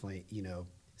definitely,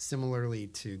 similarly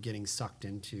to getting sucked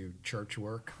into church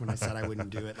work when I said I wouldn't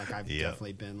do it. Like I've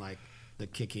definitely been like the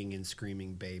kicking and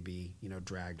screaming baby,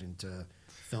 dragged into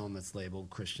film that's labeled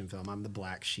Christian film. I'm the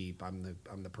black sheep. I'm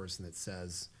the person that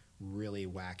says really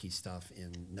wacky stuff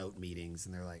in note meetings,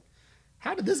 and they're like,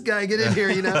 how did this guy get in here,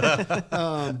 and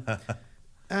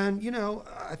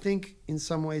I think in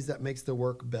some ways that makes the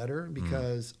work better,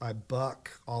 because I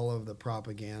buck all of the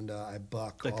propaganda, I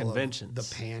buck the all conventions, of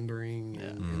the pandering,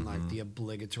 and like the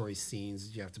obligatory scenes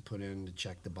that you have to put in to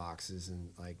check the boxes.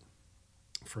 And like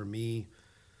for me,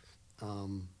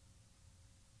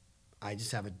 I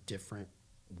just have a different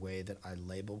way that I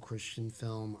label Christian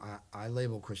film. I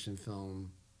label Christian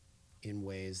film in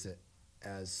ways that,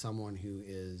 as someone who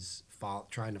is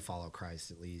trying to follow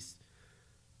Christ, at least,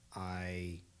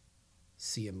 I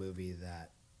see a movie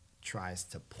that tries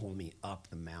to pull me up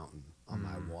the mountain on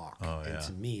my walk. And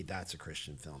to me, that's a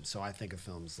Christian film. So I think of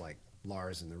films like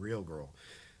Lars and the Real Girl.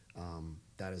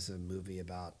 That is a movie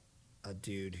about a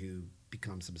dude who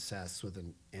becomes obsessed with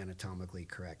an anatomically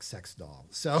correct sex doll.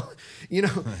 So,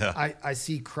 I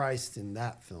see Christ in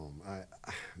that film.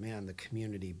 Man, the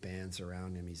community bands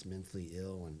around him. He's mentally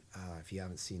ill, and if you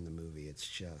haven't seen the movie, it's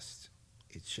just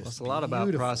well, it's a lot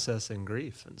about processing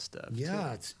grief and stuff.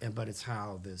 Yeah, but it's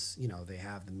how this, they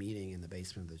have the meeting in the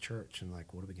basement of the church, and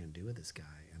like, what are we going to do with this guy?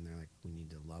 And they're like, we need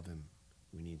to love him.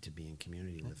 We need to be in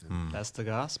community with him. That's the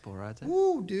gospel right there.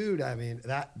 Ooh, dude! I mean,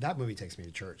 that movie takes me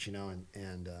to church,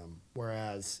 and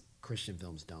whereas Christian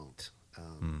films don't.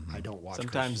 I don't watch.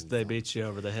 Sometimes Christian they films. beat you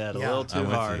over the head a little too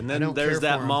hard, and I then don't there's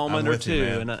care that for 'em. moment or two,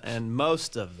 you, and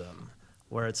most of them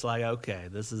where it's like, okay,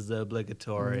 this is the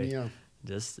obligatory.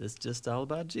 It's just all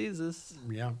about Jesus.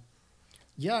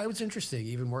 Yeah, it was interesting.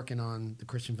 Even working on the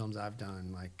Christian films I've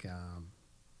done, like,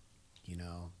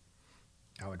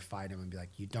 I would fight him and be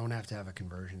like, you don't have to have a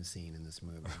conversion scene in this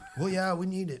movie. Well, yeah, we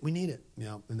need it,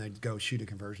 and they'd go shoot a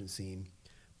conversion scene.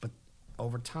 But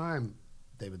over time,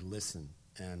 they would listen,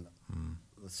 and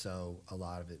so a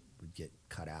lot of it would get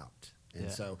cut out.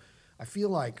 And so I feel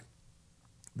like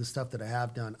the stuff that I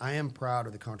have done, I am proud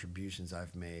of the contributions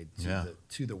I've made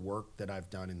to the work that I've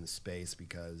done in the space,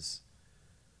 because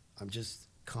I'm just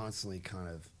constantly kind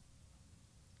of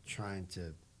trying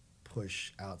to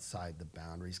push outside the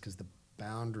boundaries, because the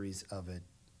boundaries of it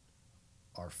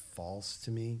are false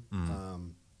to me.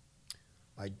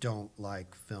 I don't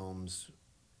like films,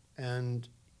 and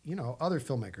other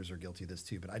filmmakers are guilty of this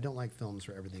too, but I don't like films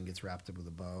where everything gets wrapped up with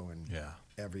a bow and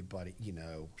everybody,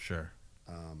 Sure.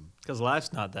 Because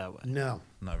life's not that way. No,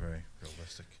 not very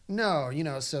realistic. No,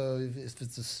 so if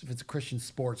it's a Christian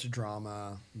sports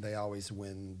drama, they always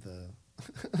win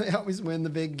the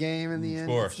big game in the end.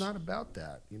 Course. It's not about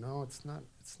that,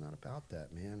 It's not about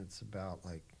that, man. It's about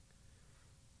like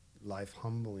life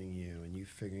humbling you, and you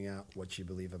figuring out what you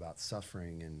believe about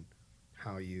suffering and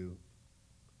how you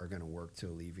are going to work to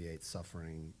alleviate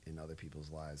suffering in other people's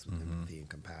lives with empathy and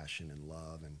compassion and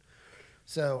love. And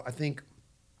so I think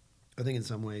in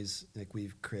some ways, like,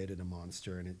 we've created a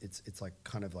monster, and it's like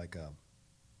kind of like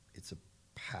it's a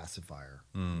pacifier.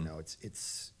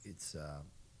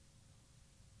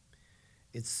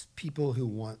 It's people who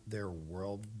want their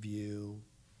worldview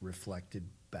reflected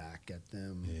back at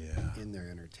them in their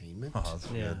entertainment. Oh, that's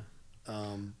good.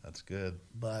 That's good.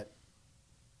 But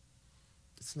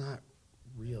it's not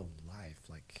real life.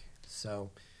 Like,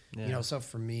 so, so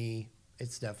for me,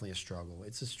 it's definitely a struggle.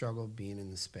 It's a struggle being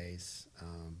in the space.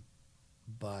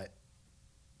 But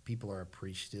people are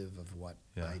appreciative of what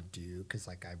I do, because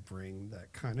like I bring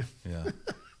that kind of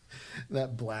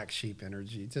that black sheep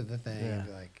energy to the thing. Yeah.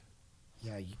 Like,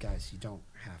 yeah, you guys, you don't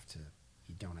have to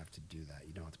do that.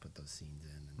 You don't have to put those scenes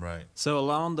in. And Right. So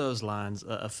along those lines,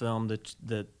 a film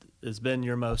that has been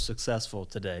your most successful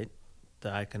to date,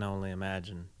 the I Can Only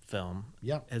Imagine film,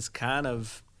 is kind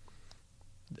of,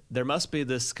 there must be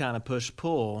this kind of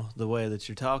push-pull the way that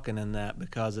you're talking in that,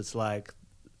 because it's like,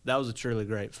 that was a truly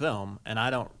great film, and I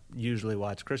don't usually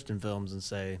watch Christian films and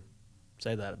say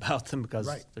that about them, because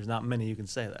there's not many you can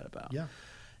say that about. Yeah.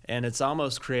 And it's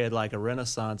almost created like a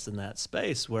renaissance in that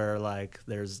space where like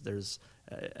there's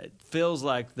it feels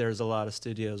like there's a lot of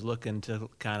studios looking to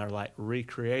kind of like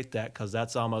recreate that, because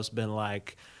that's almost been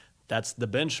like, that's the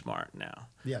benchmark now.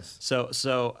 Yes.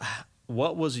 So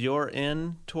what was your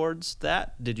in towards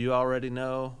that? Did you already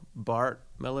know Bart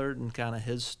Millard and kind of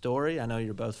his story? I know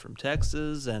you're both from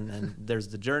Texas, and there's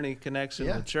the Journey connection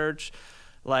with church.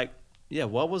 Like, yeah,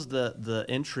 what was the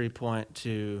entry point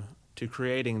to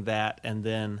creating that, and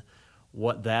then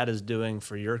what that is doing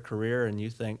for your career and you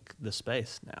think the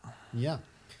space now? Yeah.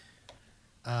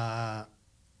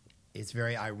 It's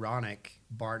very ironic.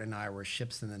 Bart and I were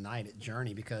ships in the night at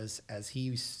Journey, because as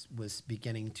he was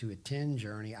beginning to attend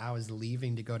Journey, I was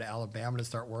leaving to go to Alabama to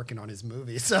start working on his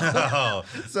movie.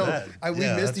 So, we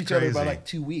missed each other by like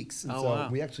 2 weeks.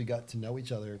 And we actually got to know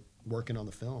each other working on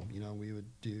the film. You know, we would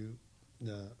do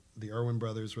the Irwin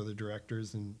brothers were the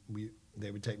directors, and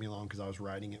they would take me along because I was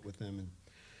writing it with them, and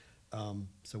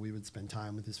so we would spend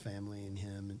time with his family and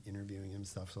him and interviewing him and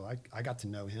stuff. So I got to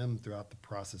know him throughout the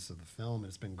process of the film, and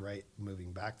it's been great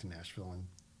moving back to Nashville and,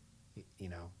 you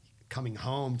know, coming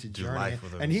home to Journey,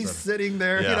 and he's sitting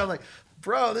there, you know, like,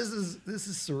 bro, this is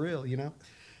surreal, you know.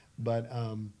 But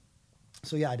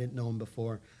so yeah, I didn't know him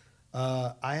before.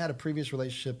 I had a previous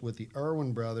relationship with the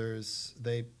Irwin brothers.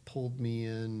 They pulled me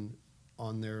in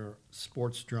on their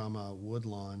sports drama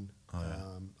Woodlawn.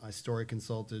 I story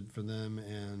consulted for them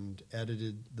and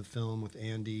edited the film with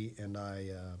Andy, and I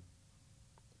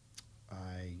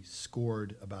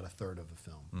scored about a third of the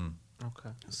film. Okay.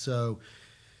 So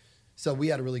we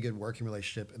had a really good working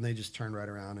relationship, and they just turned right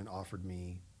around and offered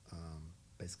me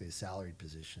basically a salaried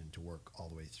position to work all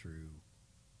the way through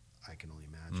I Can Only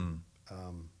Imagine.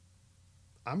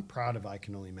 I'm proud of I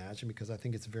Can Only Imagine because I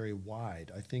think it's very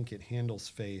wide. I think it handles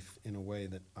faith in a way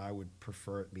that I would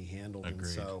prefer it be handled. Agreed. And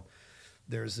so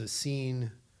there's a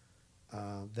scene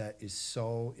that is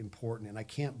so important, and I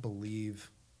can't believe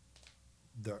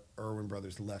the Irwin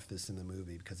brothers left this in the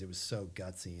movie because it was so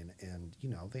gutsy, and you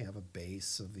know, they have a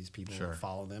base of these people that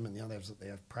follow them, and you know, they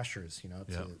have pressures, you know,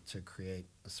 to create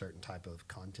a certain type of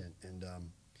content. And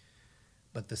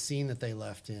but the scene that they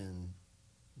left in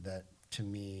that to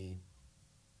me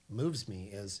moves me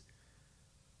is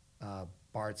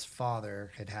Bart's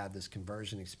father had this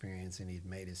conversion experience, and he'd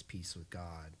made his peace with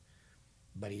God,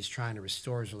 but he's trying to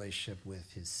restore his relationship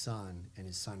with his son, and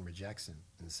his son rejects him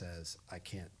and says, I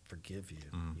can't forgive you.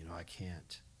 You know, I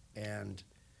can't. And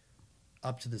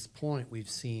up to this point, we've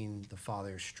seen the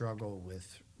father struggle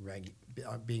with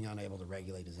being unable to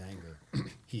regulate his anger.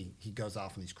 He goes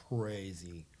off on these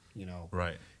crazy, you know,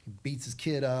 he beats his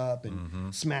kid up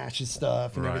and smashes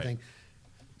stuff and everything.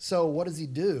 So what does he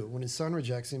do? When his son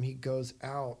rejects him, he goes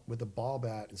out with a ball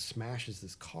bat and smashes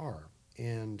this car.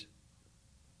 And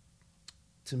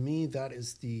to me, that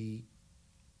is the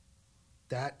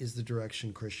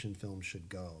direction Christian film should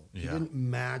go. He didn't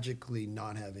magically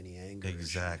not have any anger.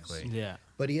 Exactly. Issues, Yeah.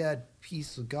 but he had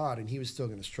peace with God, and he was still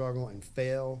going to struggle and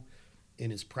fail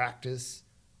in his practice,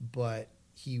 but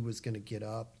he was going to get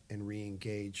up and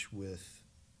re-engage with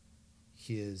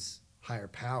his higher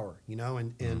power, you know,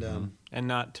 and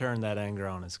not turn that anger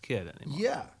on his kid anymore.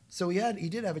 Yeah. So he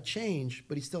did have a change,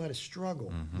 but he still had a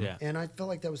struggle. Yeah. And I felt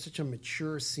like that was such a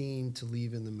mature scene to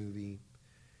leave in the movie.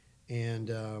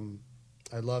 And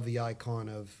I love the icon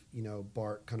of, you know,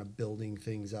 Bart kind of building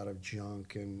things out of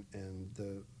junk, and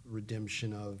the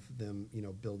redemption of them, you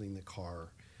know, building the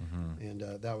car. And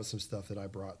that was some stuff that I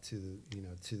brought to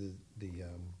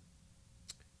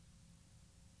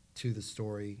the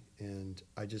story, and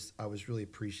I was really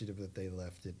appreciative that they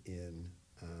left it in.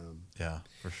 Yeah,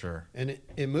 for sure. And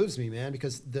it moves me, man,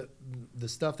 because the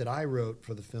stuff that I wrote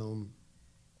for the film,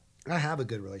 I have a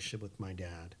good relationship with my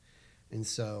dad, and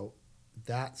so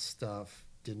that stuff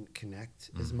didn't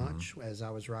connect as much as I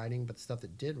was writing. But the stuff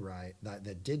that did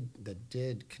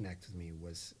connect with me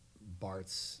was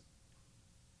Bart's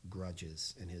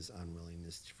grudges and his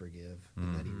unwillingness to forgive,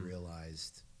 and that he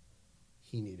realized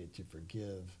he needed to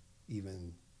forgive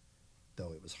even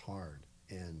though it was hard.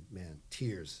 And man,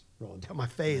 tears rolling down my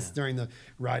face during the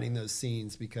writing those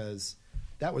scenes, because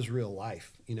that was real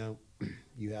life. You know,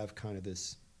 you have kind of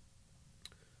this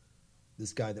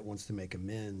this guy that wants to make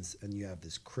amends, and you have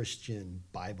this Christian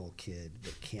Bible kid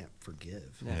that can't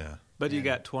forgive. Yeah. But you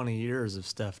got 20 years of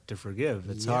stuff to forgive.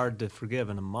 It's hard to forgive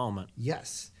in a moment.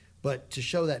 Yes. But to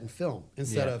show that in film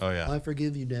instead of, I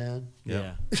forgive you, Dad.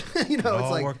 Yeah. You know,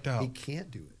 it's like, worked out. he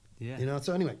can't do it. Yeah. You know,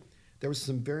 so anyway, there was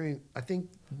some I think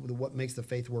what makes the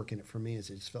faith work in it for me is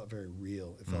it just felt very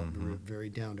real. It felt very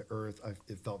down to earth.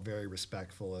 It felt very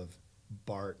respectful of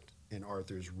Bart and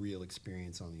Arthur's real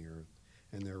experience on the earth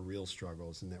and their real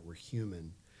struggles, and that we're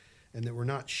human, and that we're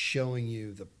not showing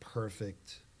you the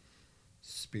perfect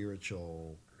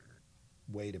spiritual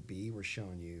way to be. We're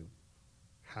showing you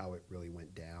how it really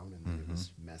went down, and that it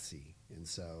was messy. And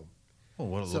so,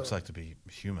 what it looks like to be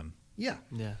human. Yeah.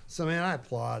 So, man, I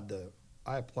applaud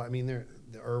I mean, they're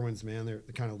the Irwins, man. They're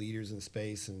the kind of leaders in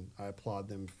space, and I applaud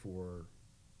them for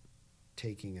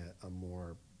taking a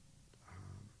more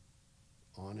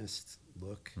honest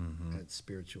look at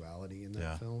spirituality in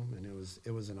that film, and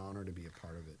it was an honor to be a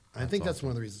part of it. I think that's one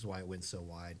of the reasons why it went so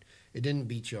wide. It didn't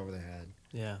beat you over the head.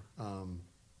 Yeah.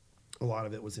 A lot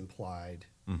of it was implied.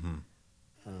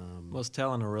 Was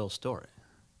telling a real story.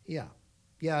 Yeah,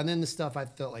 and then the stuff I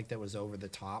felt like that was over the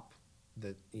top,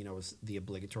 that, you know, was the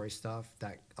obligatory stuff,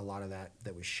 that a lot of that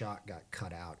was shot got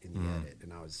cut out in the edit,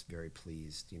 and I was very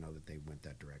pleased, you know, that they went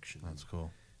that direction. That's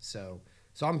cool. So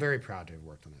I'm very proud to have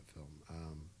worked on that film.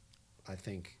 I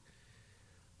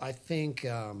think you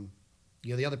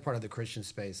know, the other part of the Christian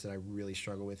space that I really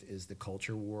struggle with is the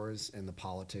culture wars and the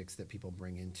politics that people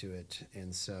bring into it.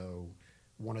 And so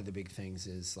one of the big things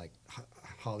is, like,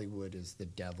 Hollywood is the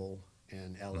devil,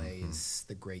 and LA is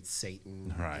the great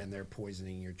Satan, and they're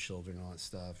poisoning your children and all that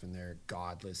stuff, and they're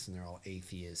godless, and they're all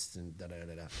atheists, and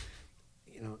da-da-da-da.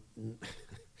 You know,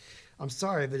 I'm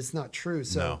sorry, but it's not true.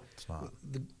 So no, it's not.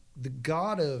 The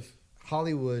god of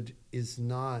Hollywood is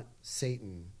not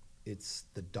Satan, it's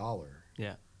the dollar.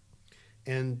 Yeah.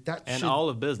 And all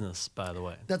of business, by the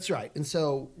way. That's right. And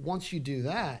so once you do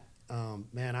that,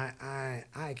 man,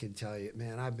 I can tell you,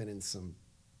 man, I've been in some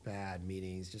bad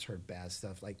meetings, just heard bad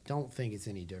stuff. Like, don't think it's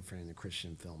any different in the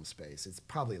Christian film space. It's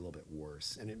probably a little bit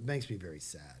worse, and it makes me very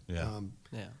sad.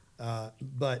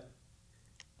 But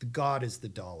the God is the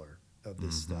dollar of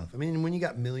this stuff. I mean, when you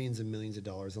got millions and millions of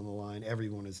dollars on the line,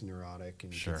 everyone is neurotic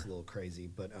and gets a little crazy.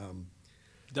 But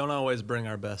don't always bring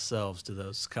our best selves to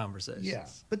those conversations. Yeah,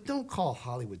 but don't call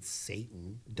Hollywood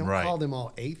Satan. Don't call them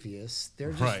all atheists.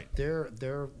 They're just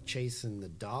they're chasing the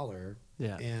dollar.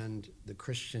 Yeah. And the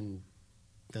Christian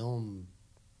film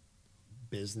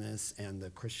business and the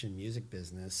Christian music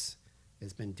business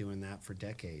has been doing that for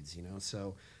decades, you know.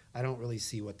 So I don't really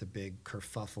see what the big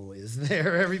kerfuffle is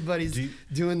there. Everybody's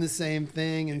doing the same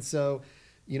thing. And so,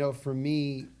 you know, for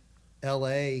me,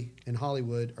 LA and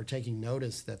Hollywood are taking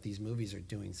notice that these movies are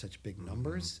doing such big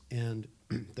numbers, and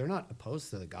they're not opposed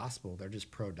to the gospel. They're just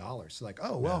pro dollar. So like,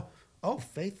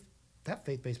 that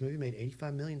faith-based movie made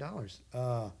 $85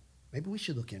 million. Maybe we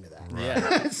should look into that.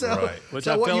 Yeah. Which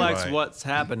I feel like is what's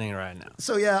happening right now.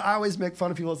 So yeah, I always make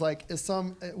fun of people. It's like,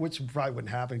 which probably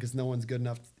wouldn't happen because no one's good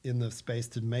enough in the space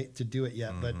to do it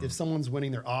yet. But if someone's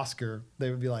winning their Oscar, they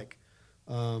would be like,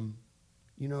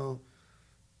 you know,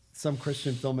 some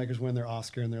Christian filmmakers win their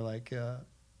Oscar and they're like,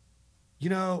 you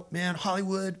know, man,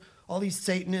 Hollywood, all these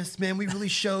Satanists, man, we really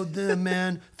showed them,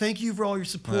 man. Thank you for all your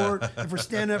support and for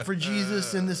standing up for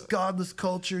Jesus in this godless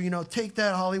culture. You know, take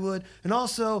that, Hollywood. And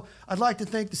also, I'd like to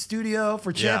thank the studio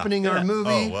for championing our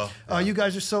movie. You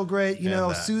guys are so great. You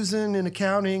know, Susan in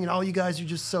accounting and all you guys are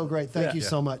just so great. Thank you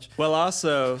so much. Well,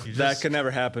 also, that could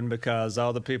never happen because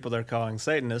all the people they're calling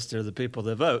Satanists are the people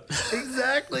that vote.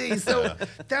 Exactly. So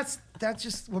that's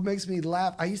just what makes me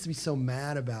laugh. I used to be so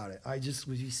mad about it. I just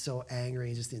would be so angry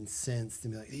and just incensed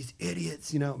and be like, these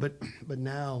idiots, you know. But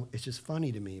now it's just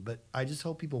funny to me. But I just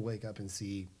hope people wake up and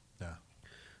see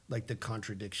like the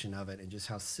contradiction of it and just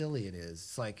how silly it is.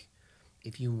 It's like,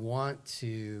 if you want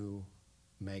to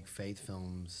make faith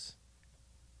films,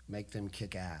 make them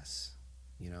kick ass,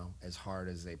 you know, as hard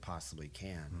as they possibly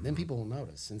can. Then people will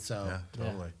notice. And so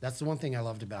that's the one thing I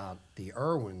loved about the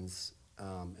Irwins.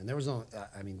 And there was no,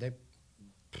 I mean,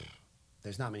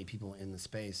 there's not many people in the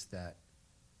space that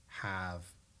have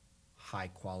high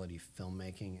quality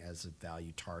filmmaking as a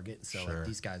value target. So like,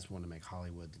 these guys want to make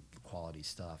Hollywood quality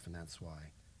stuff, and that's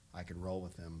why I could roll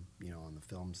with them, you know, on the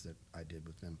films that I did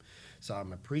with them. So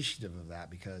I'm appreciative of that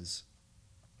because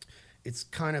it's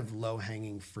kind of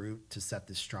low-hanging fruit to set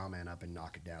this straw man up and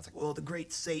knock it down. It's like, well, the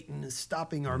great Satan is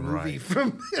stopping our movie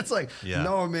from... It's like,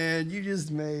 no, man, you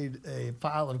just made a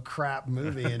pile of crap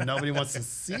movie and nobody wants to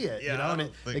see it. You know,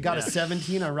 and it got a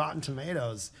 17 on Rotten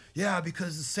Tomatoes. Yeah,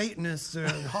 because the Satanists in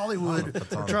Hollywood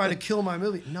are trying to kill my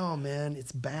movie. No, man,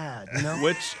 it's bad. You know,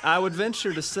 which I would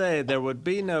venture to say there would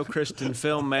be no Christian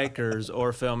filmmakers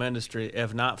or film industry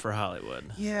if not for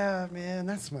Hollywood. Yeah, man,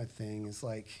 that's my thing. It's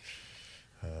like,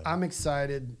 I'm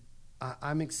excited.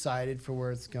 I'm excited for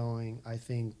where it's going. I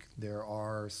think there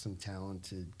are some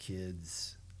talented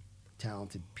kids,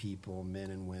 talented people, men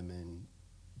and women,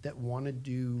 that want to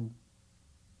do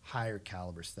higher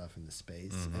caliber stuff in the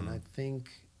space. And I think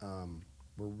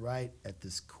we're right at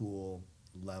this cool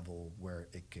level where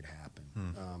it could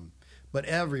happen. But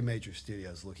every major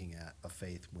studio is looking at a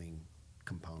faith wing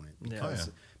component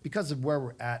because of where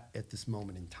we're at this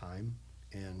moment in time,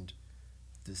 and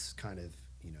this kind of,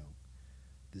 you know,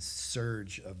 this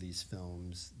surge of these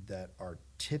films that are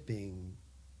tipping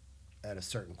at a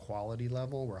certain quality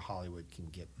level where Hollywood can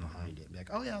get behind it and be like,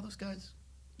 oh yeah, those guys,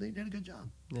 they did a good job.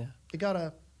 Yeah, it got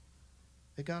a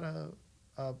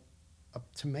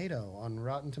tomato on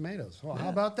Rotten Tomatoes. Well, how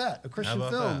about that? A Christian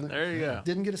film. There you go.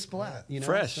 Didn't get a splat. You know,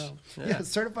 fresh. So,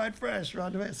 certified fresh,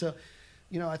 Rotten Tomatoes. So,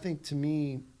 you know, I think to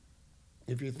me,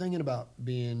 if you're thinking about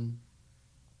being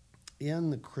in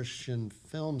the Christian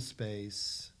film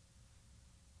space,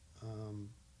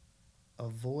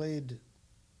 avoid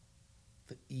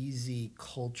the easy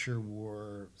culture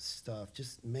war stuff.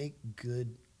 Just make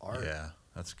good art. Yeah,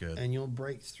 that's good. And you'll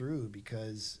break through,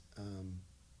 because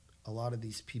a lot of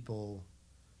these people,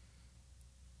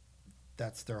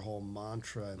 that's their whole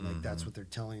mantra, and like that's what they're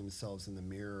telling themselves in the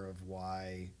mirror of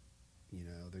why, you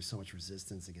know, there's so much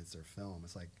resistance against their film.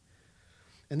 It's like,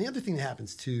 and the other thing that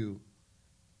happens too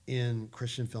in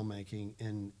Christian filmmaking,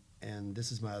 and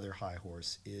this is my other high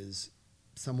horse, is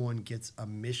someone gets a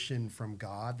mission from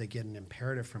God, they get an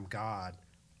imperative from God,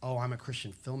 oh, I'm a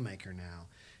Christian filmmaker now,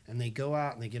 and they go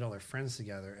out and they get all their friends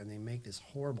together and they make this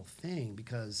horrible thing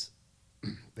because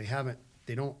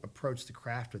they don't approach the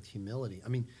craft with humility. I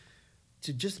mean,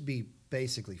 to just be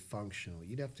basically functional,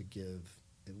 you'd have to give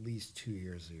at least 2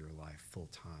 years of your life full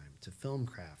time to film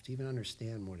craft to even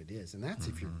understand what it is, and that's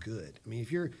if you're good. I mean,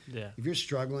 if you're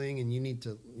struggling and you need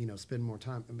to, you know, spend more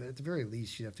time, but at the very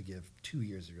least you'd have to give 2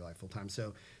 years of your life full time.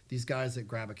 So these guys that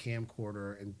grab a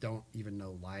camcorder and don't even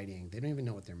know lighting, they don't even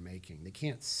know what they're making. They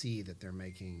can't see that they're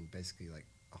making basically like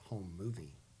a home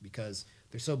movie because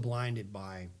they're so blinded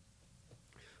by,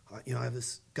 you know, I have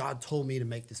this, God told me to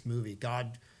make this movie.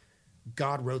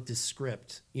 God wrote this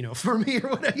script, you know, for me or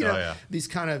whatever, you know, these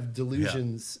kind of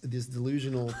delusions, this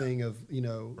delusional thing of, you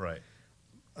know,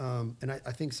 and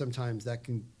I think sometimes that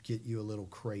can get you a little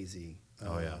crazy.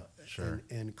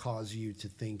 And cause you to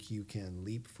think you can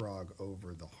leapfrog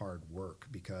over the hard work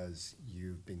because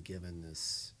you've been given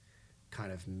this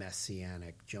kind of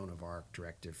messianic Joan of Arc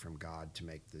directive from God to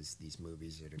make these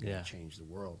movies that are going to change the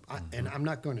world. And I'm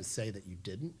not going to say that you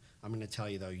didn't. I'm going to tell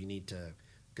you, though, you need to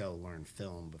go learn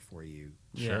film before you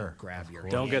grab your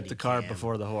Don't get the cart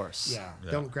before the horse.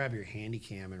 Don't grab your handy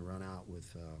cam and run out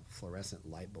with a fluorescent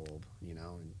light bulb, you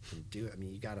know, and do it. I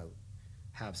mean, you got to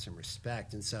have some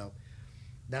respect. And so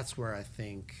that's where I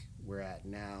think we're at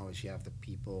now, is you have the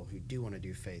people who do want to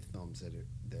do faith films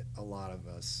that a lot of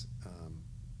us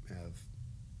have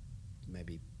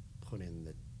maybe put in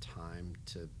the time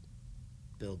to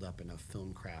build up enough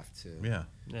film craft to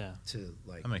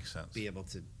like that makes sense. Be able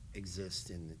to exist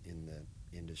in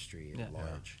the industry at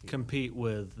large. Compete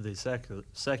with the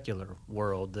secular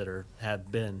world that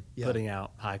have been putting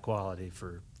out high quality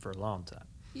for a long time.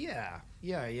 Yeah.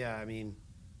 I mean,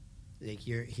 like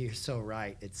you're so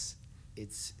right. It's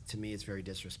to me, it's very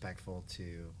disrespectful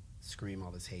to scream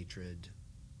all this hatred.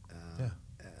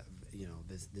 You know,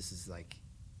 this is like,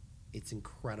 it's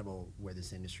incredible where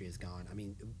this industry has gone. I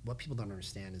mean, what people don't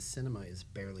understand is cinema is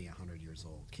barely 100 years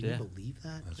old. Can you believe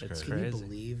that? That's Can crazy. you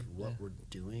believe what we're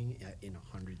doing in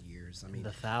 100 years? I mean,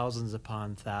 the thousands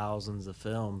upon thousands of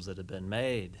films that have been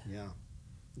made.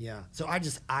 Yeah. So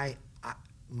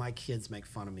my kids make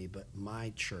fun of me, but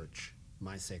my church,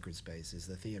 my sacred space, is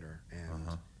the theater,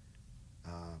 and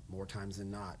more times than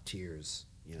not, tears.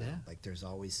 You know, like there's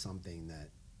always something that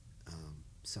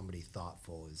somebody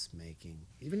thoughtful is making,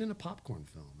 even in a popcorn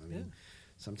film. I mean,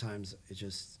 sometimes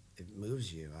it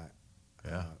moves you.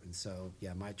 And so,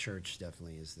 my church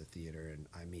definitely is the theater, and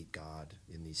I meet God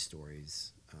in these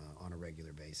stories on a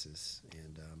regular basis.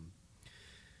 And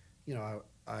you know,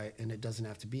 and it doesn't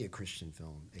have to be a Christian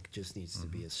film. It just needs to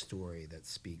be a story that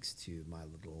speaks to my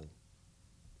little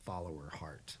follower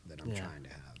heart that I'm trying to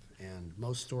have. And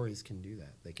most stories can do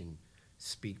that. They can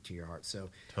speak to your heart. So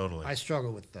Totally. I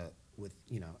struggle with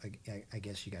I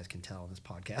guess you guys can tell on this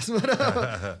podcast,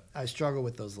 but I struggle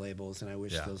with those labels, and I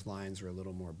wish those lines were a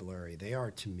little more blurry. They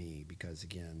are to me because,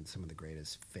 again, some of the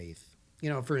greatest faith,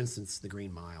 for instance, The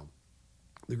Green Mile.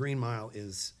 The Green Mile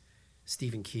is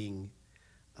Stephen King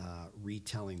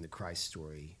retelling the Christ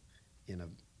story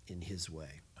in his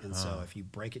way. And so if you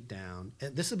break it down,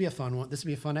 and this will be a fun one. This will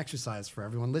be a fun exercise for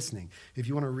everyone listening. If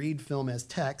you want to read film as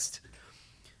text,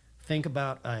 think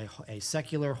about a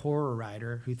secular horror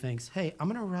writer who thinks, hey, I'm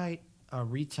going to write a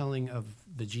retelling of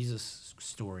the Jesus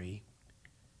story,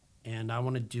 and I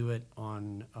want to do it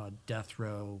on a death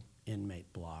row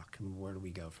inmate block. And where do we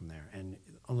go from there? And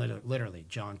literally,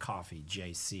 John Coffey,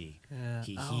 JC,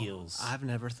 he heals. I've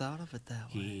never thought of it that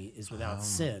way. He is without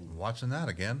sin. Watching that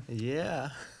again. Yeah.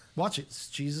 Watch it. It's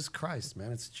Jesus Christ,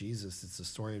 man. It's Jesus. It's the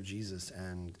story of Jesus.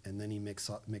 And then he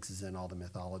mixes in all the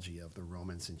mythology of the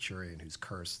Roman centurion who's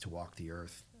cursed to walk the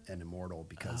earth and immortal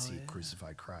because he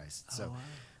crucified Christ. So,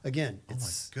 again,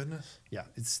 it's... Oh, my goodness. Yeah,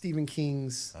 it's Stephen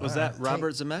King's... Was that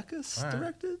Robert Zemeckis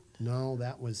directed? No,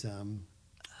 that was...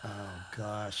 oh,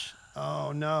 gosh.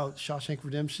 Oh, no. Shawshank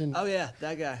Redemption. Oh, yeah,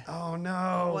 that guy. Oh,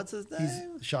 no. What's his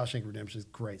name? Shawshank Redemption is a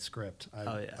great script.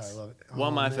 Yes. I love it. One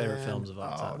of my favorite films of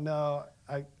all time. Oh,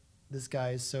 no. This guy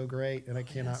is so great, and I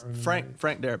cannot remember.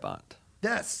 Frank Darabont.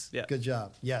 Yes. Yeah. Good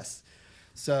job. Yes.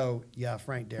 So, yeah,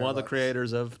 Frank Darabont. One of the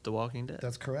creators of The Walking Dead.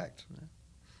 That's correct.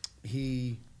 Yeah.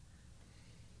 He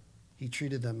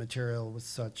treated the material with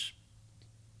such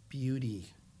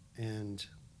beauty, and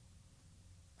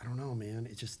I don't know, man.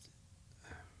 It just...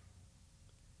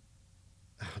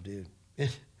 Oh, dude.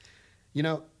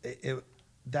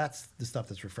 That's the stuff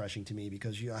that's refreshing to me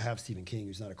because I have Stephen King,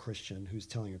 who's not a Christian, who's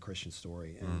telling a Christian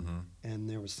story, and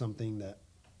there was something that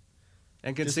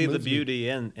and can see the beauty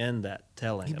in that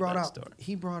telling of that story.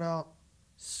 He brought out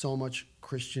so much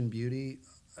Christian beauty.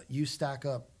 You stack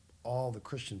up all the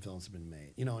Christian films that have been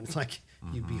made, and it's like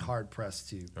you'd be hard pressed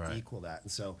to equal that.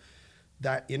 And so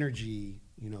that energy,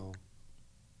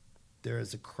 there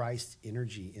is a Christ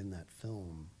energy in that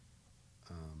film.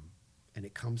 And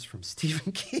it comes from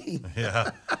Stephen King.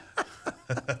 Yeah.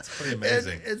 That's pretty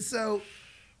amazing. And so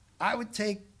I would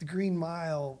take The Green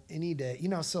Mile any day.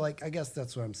 So I guess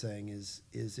that's what I'm saying is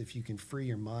if you can free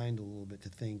your mind a little bit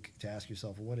to ask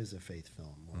yourself, what is a faith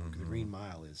film? Well, The Green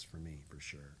Mile is for me, for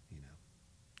sure,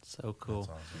 So cool.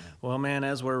 That's awesome. Yeah. Well, man,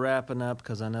 as we're wrapping up,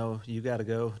 because I know you got to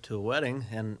go to a wedding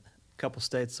and a couple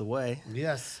states away.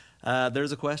 Yes.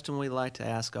 There's a question we like to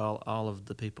ask all of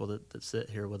the people that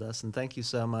sit here with us, and thank you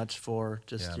so much for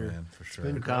just your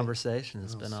conversation.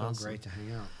 It's been awesome. So great to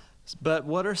hang out. But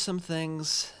what are some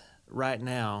things right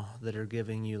now that are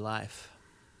giving you life?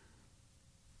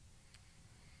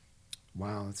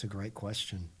 Wow, that's a great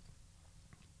question.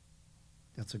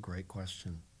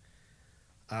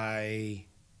 I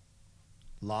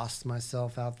lost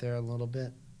myself out there a little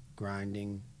bit,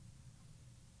 grinding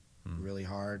really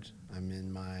hard. I'm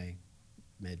in my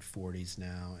mid-40s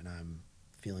now, and I'm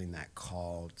feeling that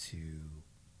call to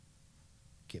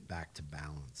get back to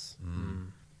balance.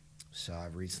 So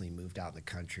I've recently moved out in the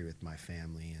country with my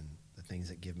family, and the things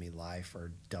that give me life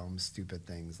are dumb, stupid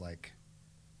things like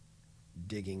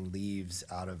digging leaves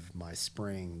out of my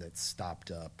spring that's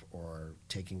stopped up or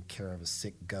taking care of a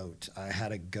sick goat. I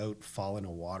had a goat fall in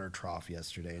a water trough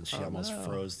yesterday, and she almost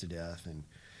froze to death, and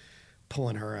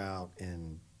pulling her out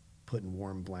and putting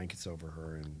warm blankets over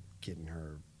her and getting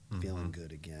her feeling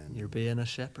good again. You're being a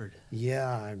shepherd. Yeah,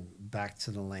 I'm back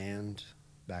to the land,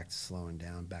 back to slowing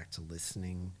down, back to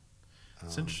listening.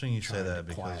 It's interesting you say that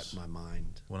because quiet my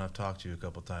mind. When I've talked to you a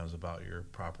couple of times about your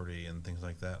property and things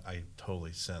like that, I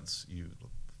totally sense you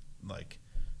like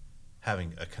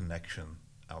having a connection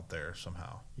out there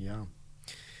somehow. Yeah.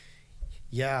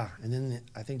 Yeah, and then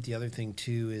I think the other thing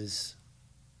too is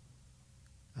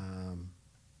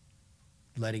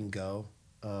letting go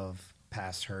of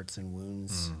past hurts and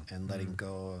wounds and letting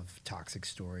go of toxic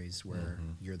stories where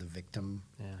you're the victim.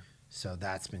 Yeah. So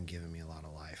that's been giving me a lot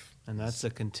of life. And that's a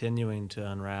continuing to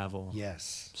unravel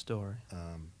story.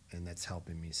 And that's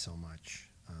helping me so much.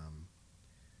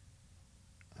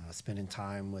 Spending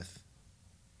time with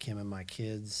Kim and my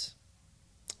kids,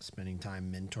 spending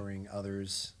time mentoring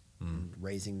others, and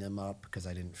raising them up because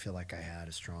I didn't feel like I had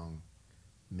a strong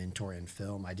mentor in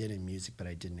film. I did in music, but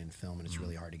I didn't in film, and it's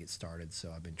really hard to get started.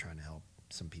 So I've been trying to help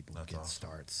some people get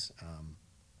starts.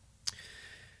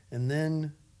 And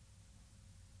then,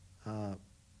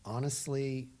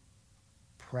 honestly,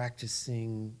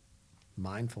 practicing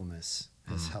mindfulness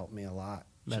has helped me a lot.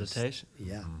 Meditation.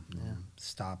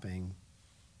 Stopping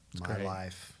my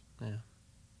life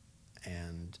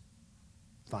and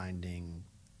finding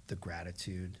the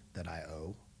gratitude that I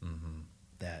owe,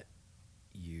 that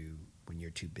when you're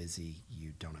too busy,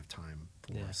 you don't have time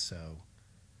for. Yeah. So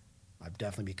I've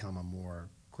definitely become a more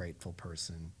grateful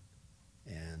person,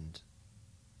 and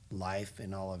life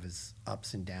and all of its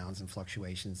ups and downs and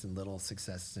fluctuations and little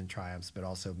successes and triumphs, but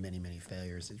also many, many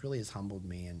failures. It really has humbled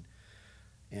me,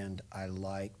 and I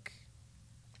like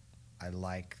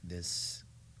this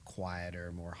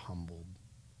quieter, more humbled,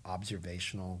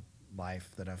 observational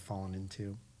life that I've fallen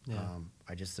into. Yeah.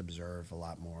 I just observe a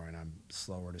lot more, and I'm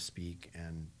slower to speak,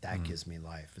 and that gives me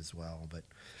life as well. But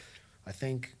I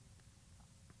think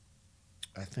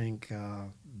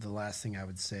the last thing I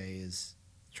would say is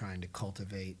trying to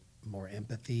cultivate more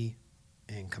empathy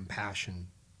and compassion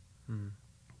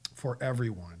for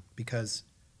everyone, because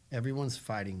everyone's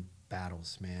fighting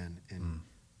battles, man, and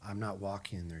I'm not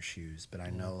walking in their shoes, but I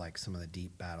know like some of the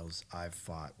deep battles I've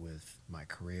fought with my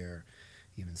career,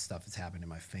 even stuff that's happened in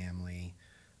my family,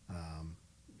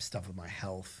 stuff with my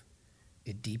health.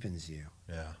 It deepens you.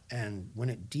 Yeah. And when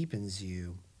it deepens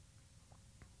you,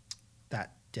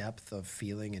 that depth of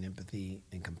feeling and empathy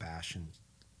and compassion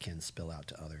can spill out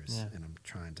to others. Yeah. And I'm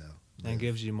trying to And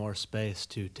gives you more space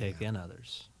to take in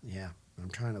others. Yeah. I'm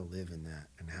trying to live in that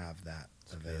and have that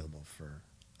available for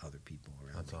other people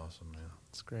around That's me. awesome, man.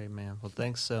 It's great, man. Well,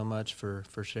 thanks so much for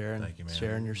sharing Thank you, man.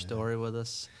 sharing your story with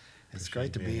us. It's Appreciate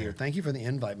great to you be being here. here. Thank you for the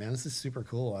invite, man. This is super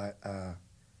cool.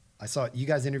 I saw you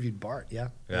guys interviewed Bart. Yeah.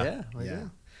 Yeah. we Yeah.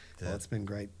 did. Well, it's been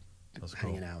great That's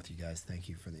hanging cool. out with you guys. Thank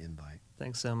you for the invite.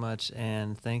 Thanks so much,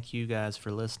 and thank you guys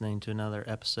for listening to another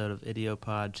episode of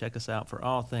Idiopod. Check us out for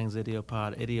all things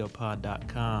Idiopod,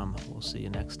 idiopod.com. We'll see you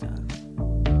next time.